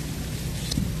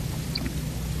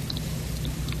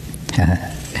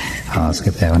 I'll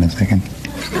skip that one in a second.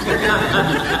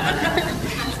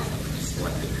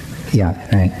 Yeah,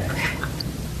 right.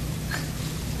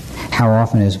 How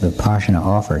often is Vipassana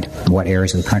offered? What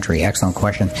areas of the country? Excellent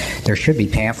question. There should be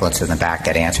pamphlets in the back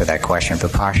that answer that question.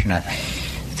 Vipassana,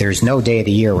 there's no day of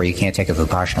the year where you can't take a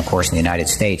Vipassana course in the United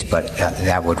States, but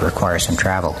that would require some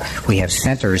travel. We have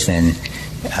centers in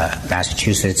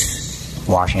Massachusetts,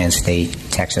 Washington State,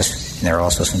 Texas, and there are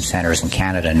also some centers in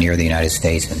Canada near the United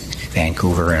States, and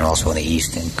Vancouver, and also in the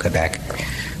east in Quebec.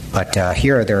 But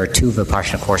here there are 2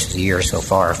 Vipassana courses a year so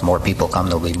far. If more people come,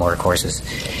 there'll be more courses.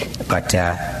 But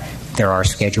there are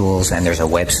schedules, and there's a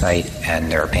website,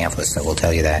 and there are pamphlets that will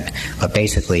tell you that. But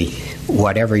basically,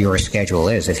 whatever your schedule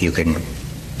is, if you can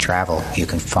travel, you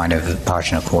can find a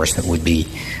Vipassana course that would be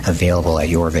available at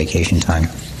your vacation time.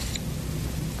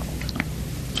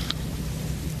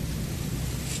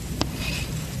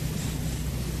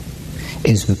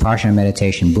 Is Vipassana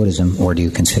meditation Buddhism, or do you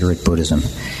consider it Buddhism?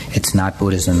 It's not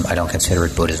Buddhism. I don't consider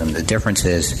it Buddhism. The difference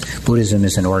is Buddhism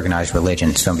is an organized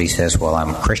religion. Somebody says, well,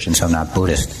 I'm Christian, so I'm not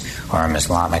Buddhist, or I'm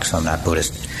Islamic, so I'm not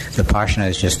Buddhist. Vipassana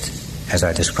is just, as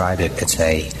I described it, it's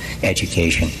a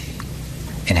education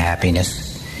in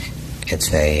happiness.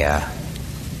 It's a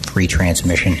free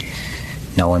transmission.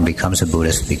 No one becomes a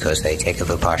Buddhist because they take a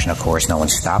Vipassana course. No one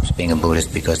stops being a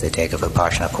Buddhist because they take a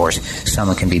Vipassana course.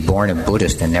 Someone can be born a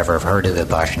Buddhist and never have heard of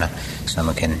Vipassana.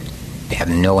 Someone can have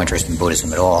no interest in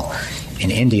Buddhism at all.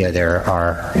 In India, there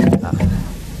are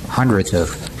hundreds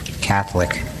of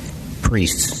Catholic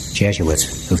priests,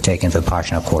 Jesuits, who've taken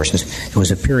Vipassana courses. There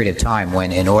was a period of time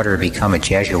when, in order to become a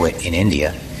Jesuit in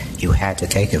India, you had to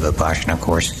take a Vipassana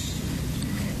course.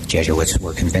 Jesuits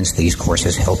were convinced these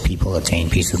courses help people attain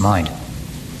peace of mind.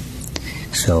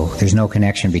 So there's no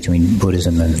connection between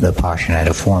Buddhism and Vipassana at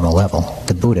a formal level.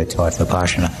 The Buddha taught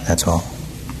Vipassana, that's all.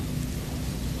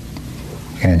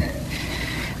 And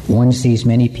one sees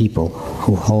many people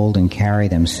who hold and carry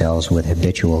themselves with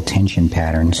habitual tension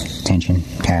patterns,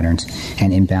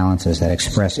 and imbalances that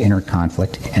express inner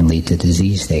conflict and lead to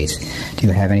disease states. Do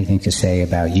you have anything to say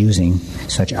about using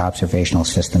such observational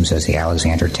systems as the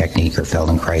Alexander Technique or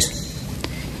Feldenkrais?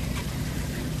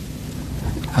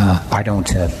 I don't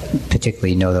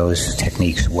particularly know those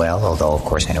techniques well, although, of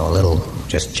course, I know a little,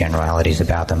 just generalities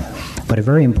about them. But a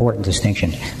very important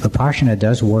distinction. Vipassana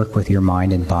does work with your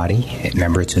mind and body.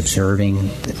 Remember, it's observing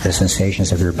the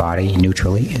sensations of your body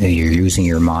neutrally. You're using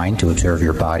your mind to observe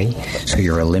your body, so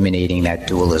you're eliminating that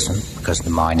dualism because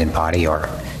the mind and body are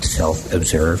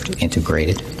self-observed,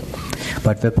 integrated.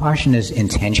 But Vipassana's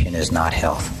intention is not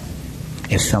health.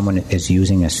 If someone is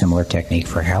using a similar technique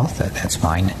for health, that's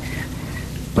fine.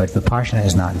 But Vipassana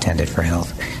is not intended for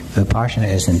health.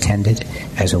 Vipassana is intended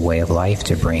as a way of life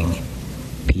to bring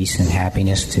peace and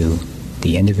happiness to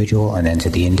the individual, and then to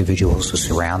the individuals who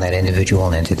surround that individual,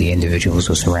 and then to the individuals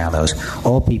who surround those.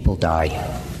 All people die.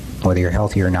 Whether you're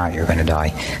healthy or not, you're going to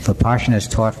die. Vipassana is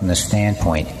taught from the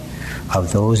standpoint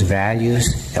of those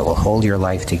values that will hold your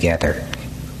life together,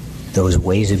 those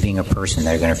ways of being a person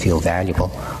that are going to feel valuable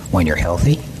when you're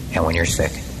healthy and when you're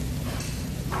sick.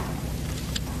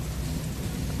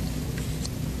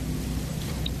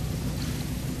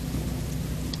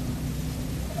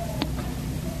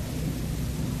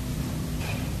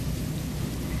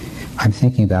 I'm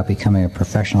thinking about becoming a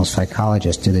professional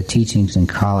psychologist. Do the teachings in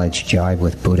college jive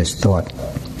with Buddhist thought?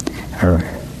 Or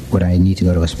would I need to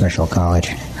go to a special college?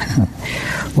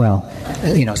 Well,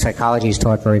 psychology is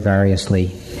taught very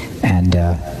variously, and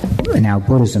now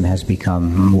Buddhism has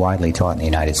become widely taught in the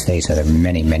United States. There are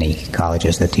many, many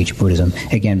colleges that teach Buddhism.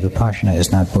 Again, Vipassana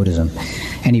is not Buddhism.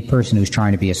 Any person who's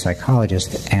trying to be a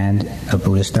psychologist and a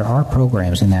Buddhist, there are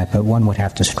programs in that, but one would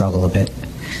have to struggle a bit,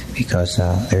 because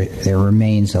there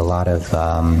remains a lot of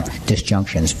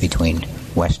disjunctions between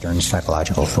Western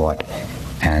psychological thought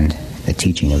and the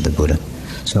teaching of the Buddha.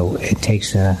 So it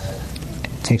takes a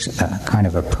kind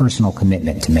of a personal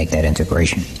commitment to make that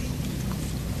integration.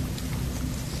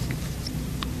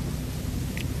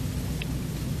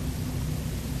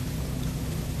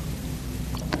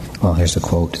 Well, here's a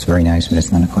quote. It's very nice, but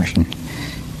it's not a question.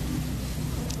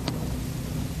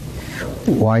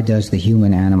 Why does the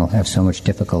human animal have so much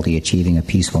difficulty achieving a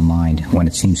peaceful mind when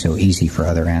it seems so easy for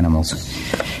other animals?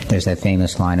 There's that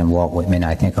famous line in Walt Whitman,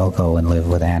 I think I'll go and live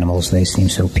with animals. They seem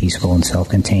so peaceful and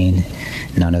self-contained.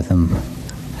 None of them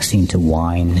seem to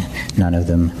whine. None of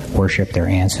them worship their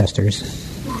ancestors.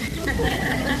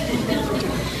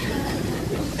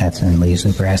 That's in Leaves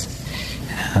of Grass.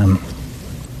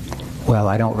 Well,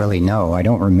 I don't really know. I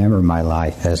don't remember my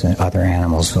life as other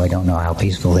animals, so I don't know how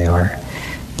peaceful they are.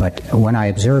 But when I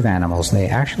observe animals, they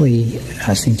actually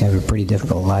seem to have a pretty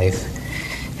difficult life.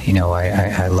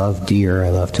 I love deer. I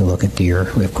love to look at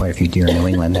deer. We have quite a few deer in New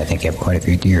England. I think you have quite a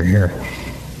few deer here.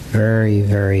 Very,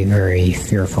 very, very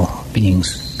fearful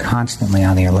beings, constantly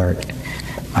on the alert.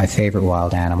 My favorite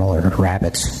wild animal are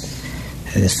rabbits.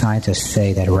 The scientists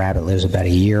say that a rabbit lives about a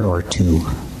year or two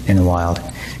in the wild.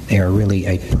 They are really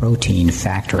a protein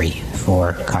factory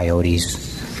for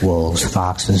coyotes, wolves,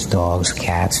 foxes, dogs,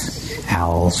 cats,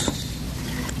 owls.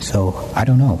 So I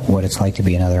don't know what it's like to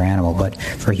be another animal, but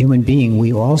for a human being,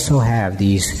 we also have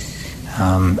these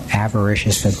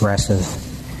avaricious, aggressive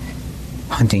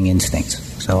hunting instincts.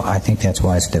 So I think that's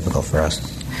why it's difficult for us,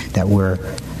 that we're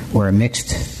a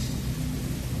mixed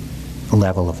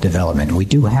level of development. We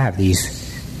do have these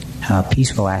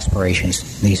peaceful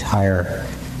aspirations, these higher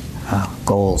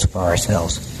goals for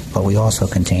ourselves, but we also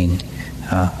contain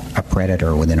a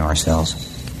predator within ourselves.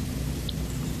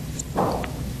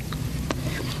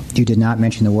 You did not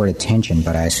mention the word attention,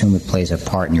 but I assume it plays a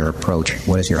part in your approach.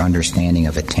 What is your understanding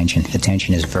of attention?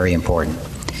 Attention is very important.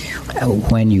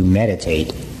 When you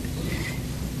meditate,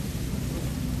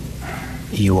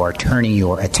 you are turning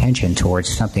your attention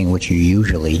towards something which you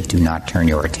usually do not turn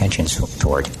your attention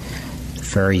toward.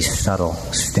 Very subtle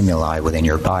stimuli within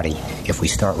your body. If we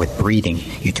start with breathing,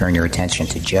 you turn your attention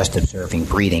to just observing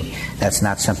breathing. That's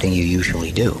not something you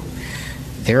usually do.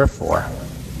 Therefore,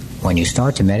 when you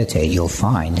start to meditate, you'll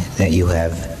find that you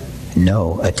have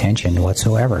no attention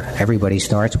whatsoever. Everybody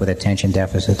starts with attention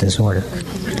deficit disorder.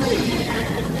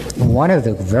 One of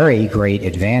the very great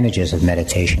advantages of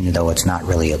meditation, though it's not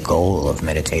really a goal of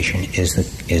meditation, is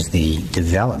the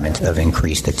development of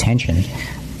increased attention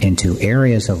into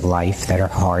areas of life that are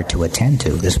hard to attend to.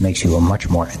 This makes you a much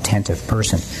more attentive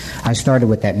person. I started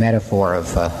with that metaphor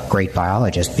of a great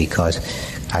biologist because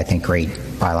I think great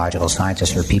biological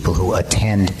scientists are people who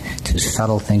attend to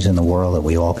subtle things in the world that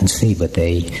we all can see, but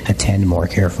they attend more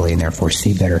carefully and therefore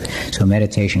see better. So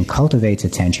meditation cultivates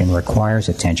attention, requires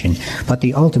attention, but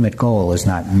the ultimate goal is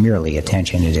not merely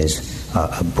attention. It is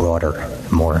a broader,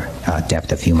 more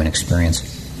depth of human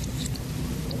experience.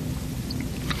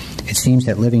 It seems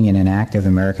that living in an active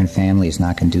American family is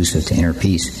not conducive to inner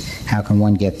peace. How can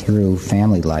one get through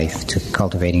family life to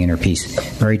cultivating inner peace?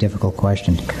 Very difficult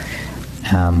question.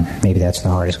 Maybe that's the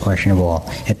hardest question of all.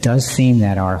 It does seem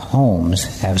that our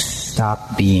homes have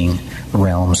stopped being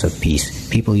realms of peace.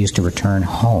 People used to return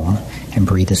home and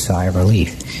breathe a sigh of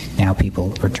relief. Now people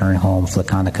return home,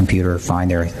 flick on the computer,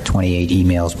 find their 28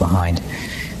 emails behind.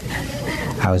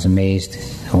 I was amazed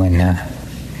when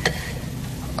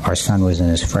our son was in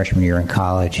his freshman year in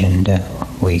college, and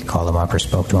we called him up or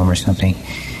spoke to him or something.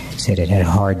 He said it had a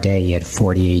hard day. He had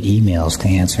 48 emails to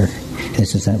answer.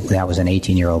 That was an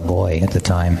 18-year-old boy at the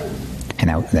time, and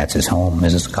that's his home,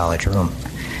 is his college room.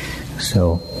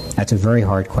 So that's a very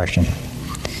hard question.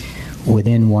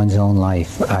 Within one's own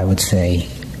life, I would say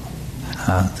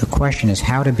the question is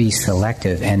how to be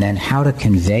selective, and then how to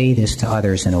convey this to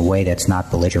others in a way that's not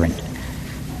belligerent.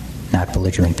 Not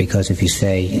belligerent, because if you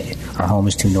say, our home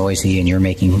is too noisy and you're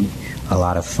making a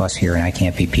lot of fuss here and I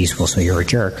can't be peaceful, so you're a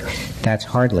jerk, that's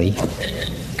hardly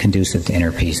conducive to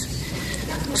inner peace.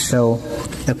 So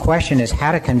the question is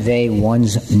how to convey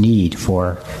one's need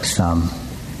for some,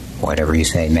 whatever you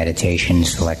say, meditation,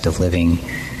 selective living,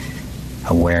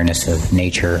 awareness of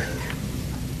nature,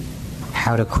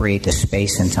 how to create the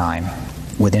space and time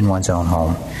within one's own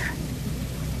home.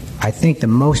 I think the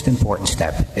most important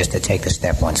step is to take the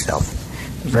step oneself.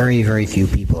 Very, very few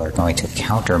people are going to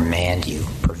countermand you,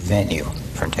 prevent you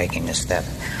from taking this step.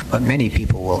 But many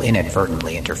people will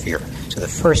inadvertently interfere. So the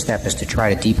first step is to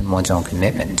try to deepen one's own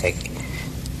commitment and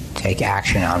take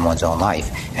action on one's own life.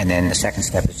 And then the second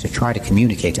step is to try to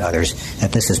communicate to others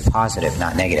that this is positive,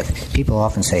 not negative. People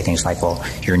often say things like, well,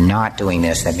 you're not doing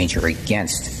this, that means you're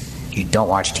against. You don't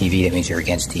watch TV, that means you're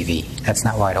against TV. That's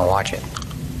not why I don't watch it.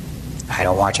 I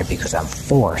don't watch it because I'm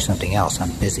for something else.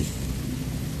 I'm busy.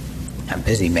 I'm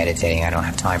busy meditating. I don't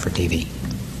have time for TV.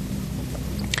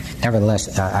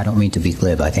 Nevertheless, I don't mean to be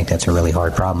glib. I think that's a really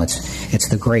hard problem. It's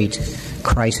the great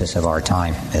crisis of our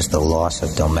time, is the loss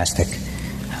of domestic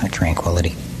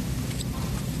tranquility.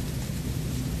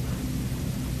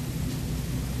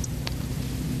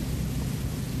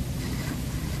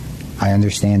 I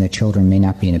understand that children may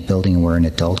not be in a building where an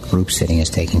adult group sitting is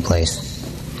taking place.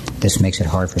 This makes it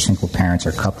hard for single parents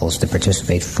or couples to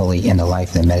participate fully in the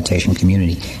life of the meditation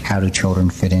community. How do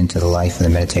children fit into the life of the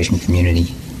meditation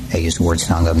community? They use the word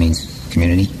Sangha, means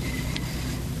community.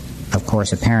 Of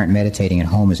course, a parent meditating at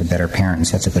home is a better parent and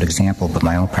sets a good example, but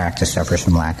my own practice suffers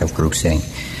from lack of group sitting.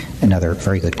 Another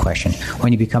very good question.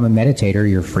 When you become a meditator,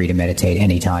 you're free to meditate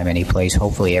anytime, any place.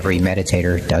 Hopefully every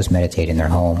meditator does meditate in their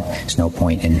home. There's no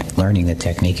point in learning the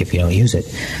technique if you don't use it.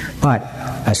 But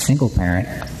a single parent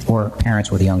or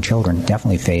parents with young children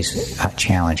definitely face a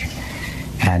challenge.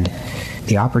 And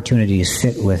the opportunity to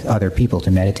sit with other people,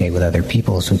 to meditate with other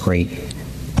people, is a great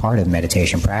part of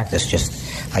meditation practice.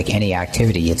 Just like any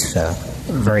activity, it's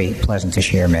very pleasant to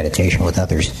share meditation with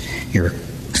others. You're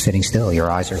sitting still, your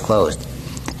eyes are closed,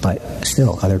 but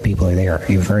still other people are there.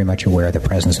 You're very much aware of the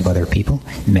presence of other people.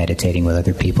 Meditating with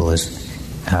other people is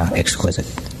exquisite.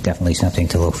 Definitely something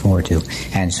to look forward to.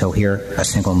 And so here, a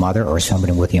single mother or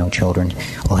somebody with young children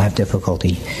will have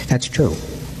difficulty. That's true.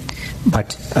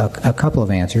 But a couple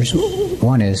of answers.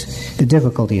 One is, the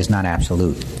difficulty is not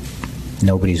absolute.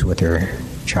 Nobody's with their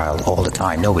child all the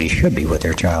time. Nobody should be with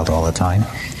their child all the time.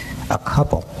 A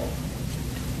couple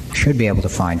should be able to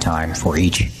find time for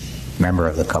each member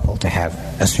of the couple to have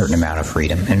a certain amount of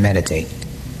freedom and meditate.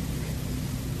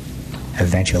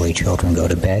 Eventually, children go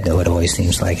to bed, though it always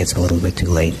seems like it's a little bit too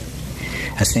late.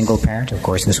 A single parent, of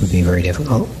course, this would be very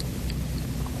difficult.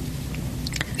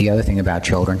 The other thing about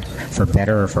children, for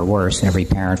better or for worse, every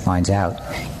parent finds out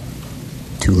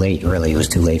too late, really. It was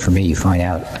too late for me. You find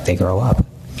out they grow up.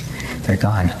 They're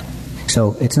gone.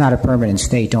 So it's not a permanent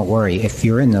state. Don't worry. If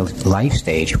you're in the life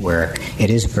stage where it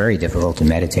is very difficult to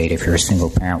meditate, if you're a single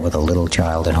parent with a little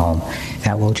child at home,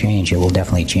 that will change. It will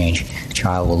definitely change. The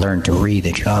child will learn to read.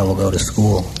 The child will go to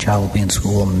school. The child will be in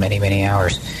school many, many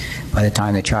hours. By the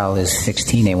time the child is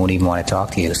 16, they won't even want to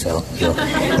talk to you, so you'll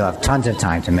have tons of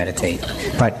time to meditate.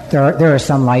 But there are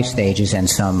some life stages and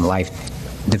some life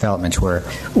developments where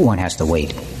one has to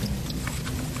wait.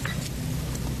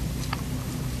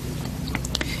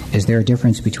 Is there a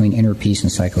difference between inner peace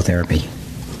and psychotherapy?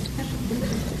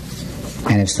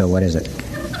 And if so, what is it?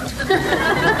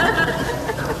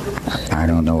 I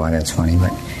don't know why that's funny,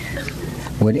 but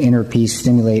would inner peace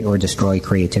stimulate or destroy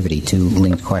creativity? Two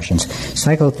linked questions.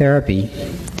 Psychotherapy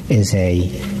is a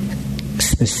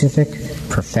specific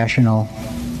professional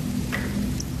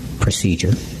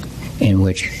procedure in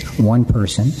which one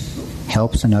person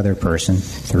helps another person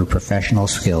through professional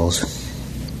skills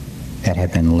that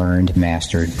have been learned,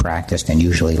 mastered, practiced, and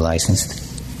usually licensed.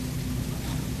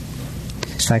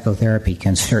 Psychotherapy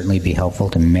can certainly be helpful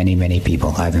to many, many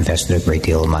people. I've invested a great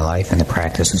deal of my life in the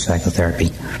practice of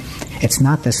psychotherapy. It's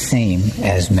not the same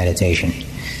as meditation.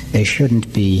 They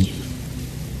shouldn't be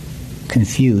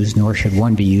confused, nor should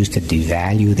one be used to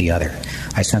devalue the other.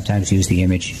 I sometimes use the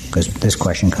image, because this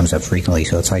question comes up frequently,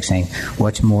 so it's like saying,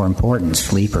 what's more important,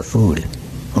 sleep or food?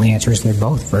 Well, the answer is they're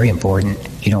both very important.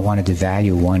 You don't want to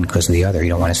devalue one because of the other. You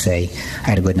don't want to say, I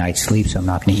had a good night's sleep, so I'm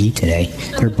not going to eat today.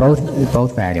 They're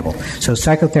both valuable. So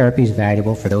psychotherapy is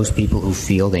valuable for those people who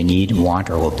feel they need, want,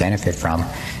 or will benefit from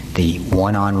the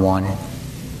one-on-one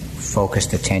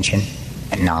focused attention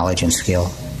and knowledge and skill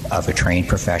of a trained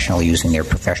professional using their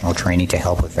professional training to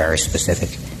help with very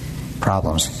specific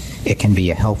problems. It can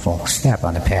be a helpful step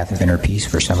on the path of inner peace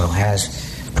for someone who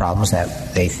has problems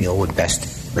that they feel would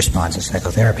best respond to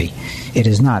psychotherapy. It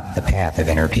is not the path of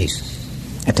inner peace.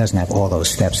 It doesn't have all those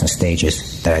steps and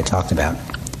stages that I talked about.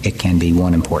 It can be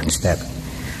one important step.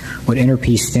 Would inner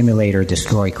peace stimulate or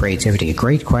destroy creativity? A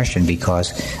great question,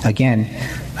 because, again,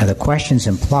 the questions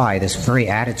imply this very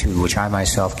attitude which I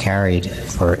myself carried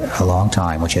for a long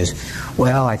time, which is,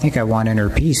 well, I think I want inner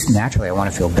peace. Naturally, I want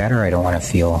to feel better. I don't want to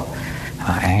feel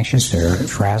anxious or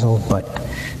frazzled, but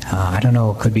I don't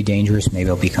know, it could be dangerous. Maybe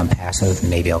I'll become passive.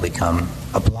 Maybe I'll become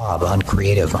a blob,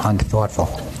 uncreative, unthoughtful.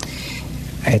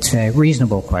 It's a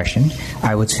reasonable question.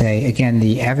 I would say, again,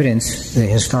 the evidence, the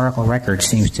historical record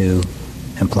seems to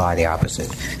imply the opposite.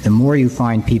 The more you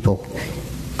find people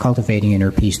cultivating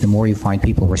inner peace, the more you find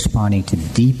people responding to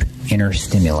deep inner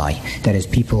stimuli. That is,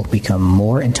 people become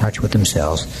more in touch with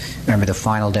themselves. Remember, the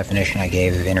final definition I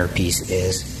gave of inner peace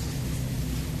is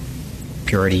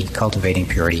purity, cultivating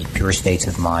purity, pure states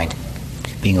of mind,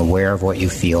 being aware of what you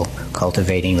feel,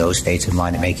 cultivating those states of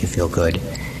mind that make you feel good,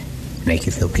 make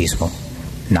you feel peaceful,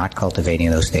 not cultivating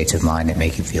those states of mind that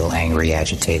make you feel angry,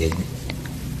 agitated,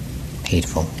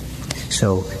 hateful.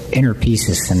 So inner peace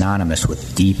is synonymous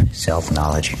with deep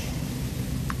self-knowledge.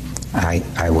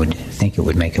 I would think it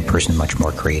would make a person much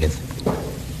more creative.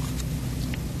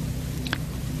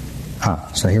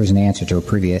 So here's an answer to a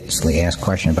previously asked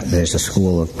question. But there's a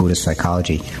school of Buddhist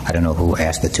psychology. I don't know who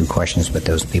asked the two questions, but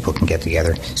those people can get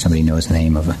together. Somebody knows the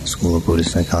name of a school of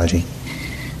Buddhist psychology.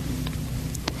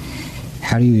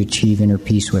 How do you achieve inner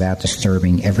peace without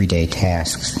disturbing everyday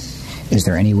tasks? Is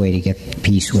there any way to get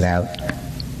peace without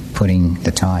putting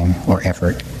the time or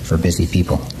effort for busy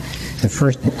people? The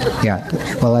first,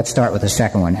 well, let's start with the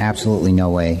second one. Absolutely no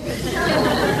way.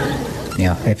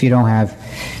 If you don't have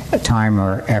time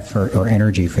or effort or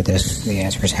energy for this, the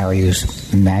answer is, how are you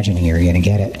imagining you're going to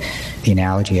get it? The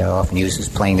analogy I often use is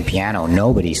playing the piano.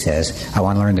 Nobody says, I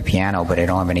want to learn the piano, but I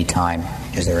don't have any time.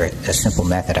 Is there a simple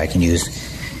method I can use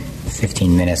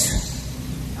 15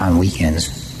 minutes on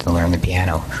weekends to learn the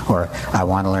piano? Or I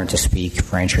want to learn to speak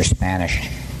French or Spanish.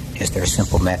 Is there a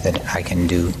simple method I can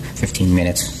do 15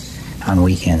 minutes on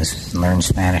weekends and learn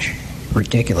Spanish?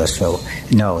 Ridiculous. So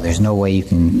no, there's no way you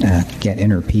can get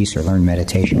inner peace or learn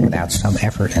meditation without some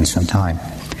effort and some time.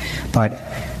 But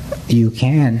you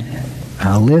can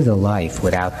live a life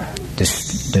without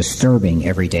disturbing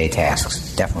everyday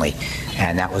tasks, definitely.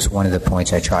 And that was one of the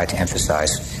points I tried to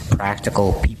emphasize.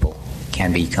 Practical people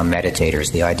can become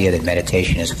meditators. The idea that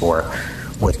meditation is for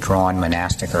withdrawn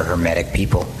monastic or hermetic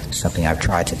people, something I've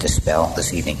tried to dispel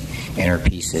this evening. Inner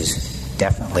peace is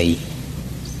definitely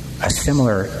a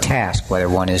similar task, whether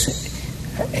one is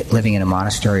living in a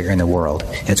monastery or in the world.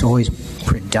 It's always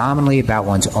predominantly about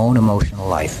one's own emotional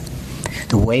life.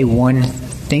 The way one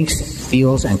thinks,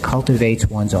 feels, and cultivates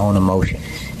one's own emotion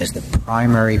is the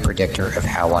primary predictor of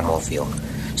how one will feel.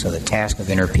 So the task of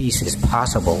inner peace is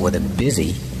possible with a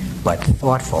busy but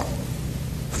thoughtful,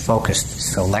 focused,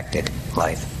 selected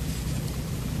life.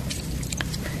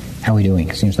 How are we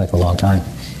doing? Seems like a long time.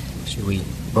 Should we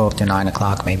go up to 9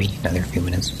 o'clock, maybe? Another few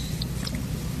minutes.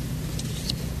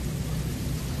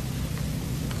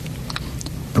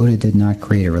 Buddha did not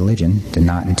create a religion, did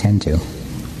not intend to.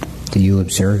 Do you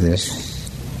observe this?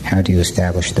 How do you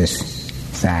establish this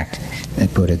fact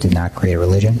that Buddha did not create a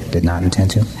religion, did not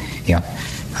intend to? Yeah.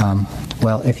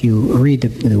 Well, if you read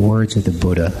the words of the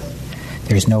Buddha,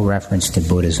 there's no reference to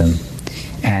Buddhism.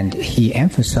 And he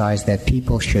emphasized that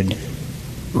people should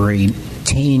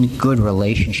retain good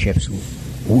relationships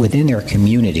within their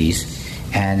communities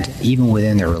and even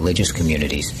within their religious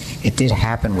communities. It did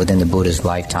happen within the Buddha's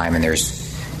lifetime, and there's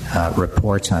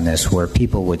reports on this where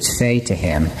people would say to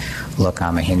him, look,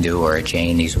 I'm a Hindu or a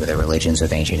Jain, these were the religions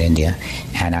of ancient India,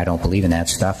 and I don't believe in that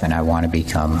stuff, and I want to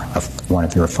become one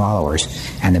of your followers.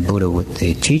 And the Buddha,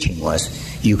 the teaching was,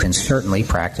 you can certainly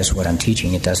practice what I'm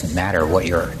teaching. It doesn't matter what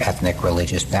your ethnic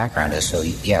religious background is. So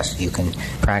yes, you can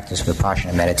practice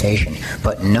Vipassana meditation,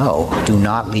 but no, do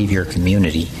not leave your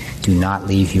community. Do not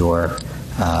leave your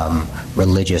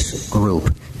religious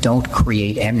group. Don't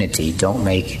create enmity. Don't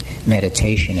make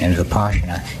meditation and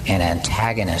Vipassana an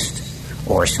antagonist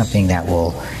or something that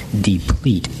will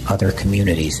deplete other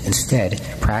communities. Instead,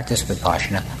 practice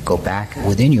Vipassana, go back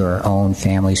within your own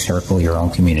family circle, your own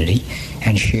community,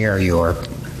 and share your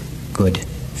good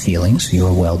feelings,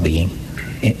 your well-being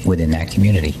within that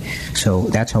community. So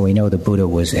that's how we know the Buddha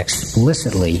was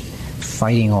explicitly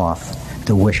fighting off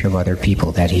the wish of other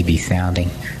people that he be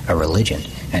founding a religion.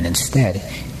 And instead,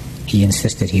 he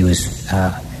insisted he was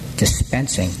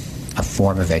dispensing a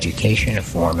form of education, a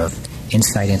form of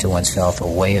insight into oneself, a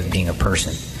way of being a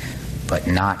person, but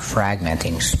not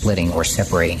fragmenting, splitting, or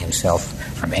separating himself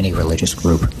from any religious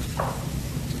group.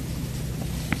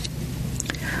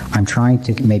 I'm trying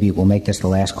to, maybe we'll make this the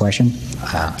last question.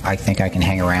 I think I can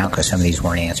hang around because some of these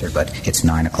weren't answered, but it's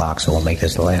 9 o'clock, so we'll make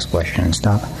this the last question and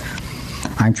stop.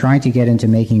 I'm trying to get into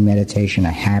making meditation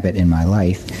a habit in my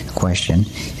life. Question,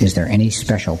 is there any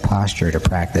special posture to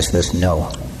practice this?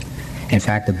 No. In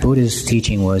fact, the Buddha's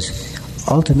teaching was,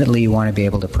 ultimately you want to be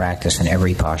able to practice in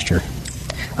every posture.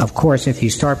 Of course, if you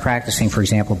start practicing, for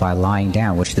example, by lying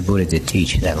down, which the Buddha did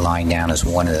teach, that lying down is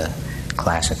one of the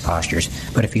classic postures,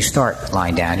 but if you start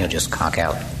lying down, you'll just conk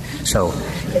out. So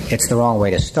it's the wrong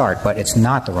way to start, but it's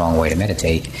not the wrong way to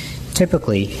meditate.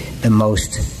 Typically, the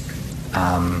most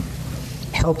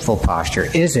helpful posture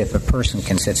is if a person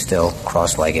can sit still,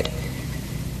 cross-legged.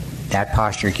 That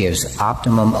posture gives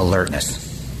optimum alertness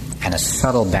and a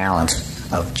subtle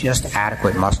balance of just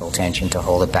adequate muscle tension to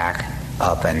hold the back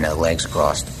up and the legs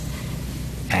crossed,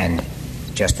 and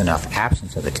just enough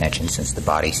absence of attention since the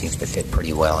body seems to fit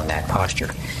pretty well in that posture.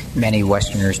 Many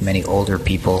Westerners, many older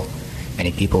people,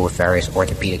 many people with various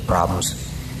orthopedic problems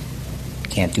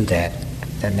can't do that.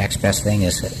 The next best thing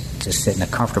is to sit in a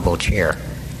comfortable chair.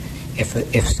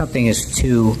 If something is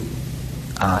too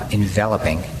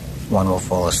enveloping, one will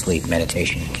fall asleep.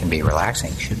 Meditation can be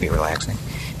relaxing, should be relaxing.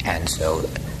 And so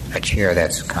a chair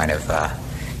that's kind of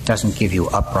doesn't give you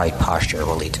upright posture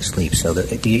will lead to sleep. So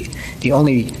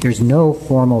there's no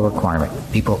formal requirement.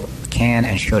 People can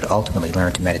and should ultimately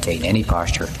learn to meditate in any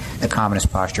posture. The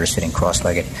commonest posture is sitting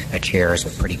cross-legged. A chair is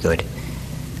a pretty good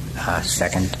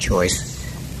second choice.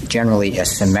 Generally, a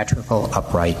symmetrical,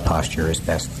 upright posture is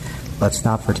best. Let's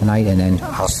stop for tonight, and then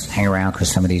I'll hang around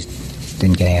because some of these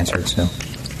didn't get answered. So.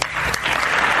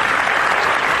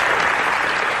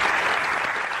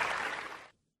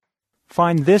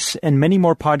 Find this and many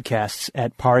more podcasts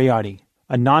at Pariyatti,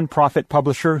 a non-profit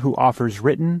publisher who offers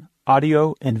written,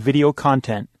 audio, and video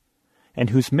content,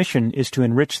 and whose mission is to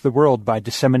enrich the world by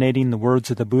disseminating the words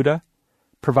of the Buddha,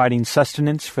 providing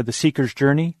sustenance for the seeker's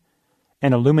journey,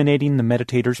 and illuminating the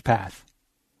meditator's path.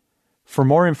 For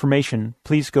more information,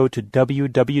 please go to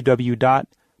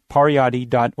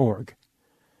www.pariyatti.org.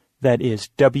 That is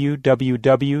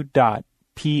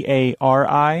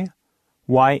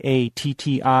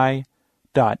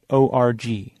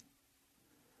www.pariyatti.org.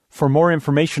 For more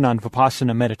information on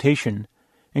Vipassana meditation,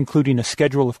 including a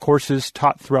schedule of courses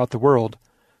taught throughout the world,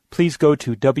 please go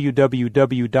to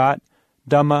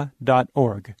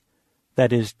www.dhamma.org.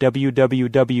 That is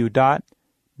www.dhamma.org.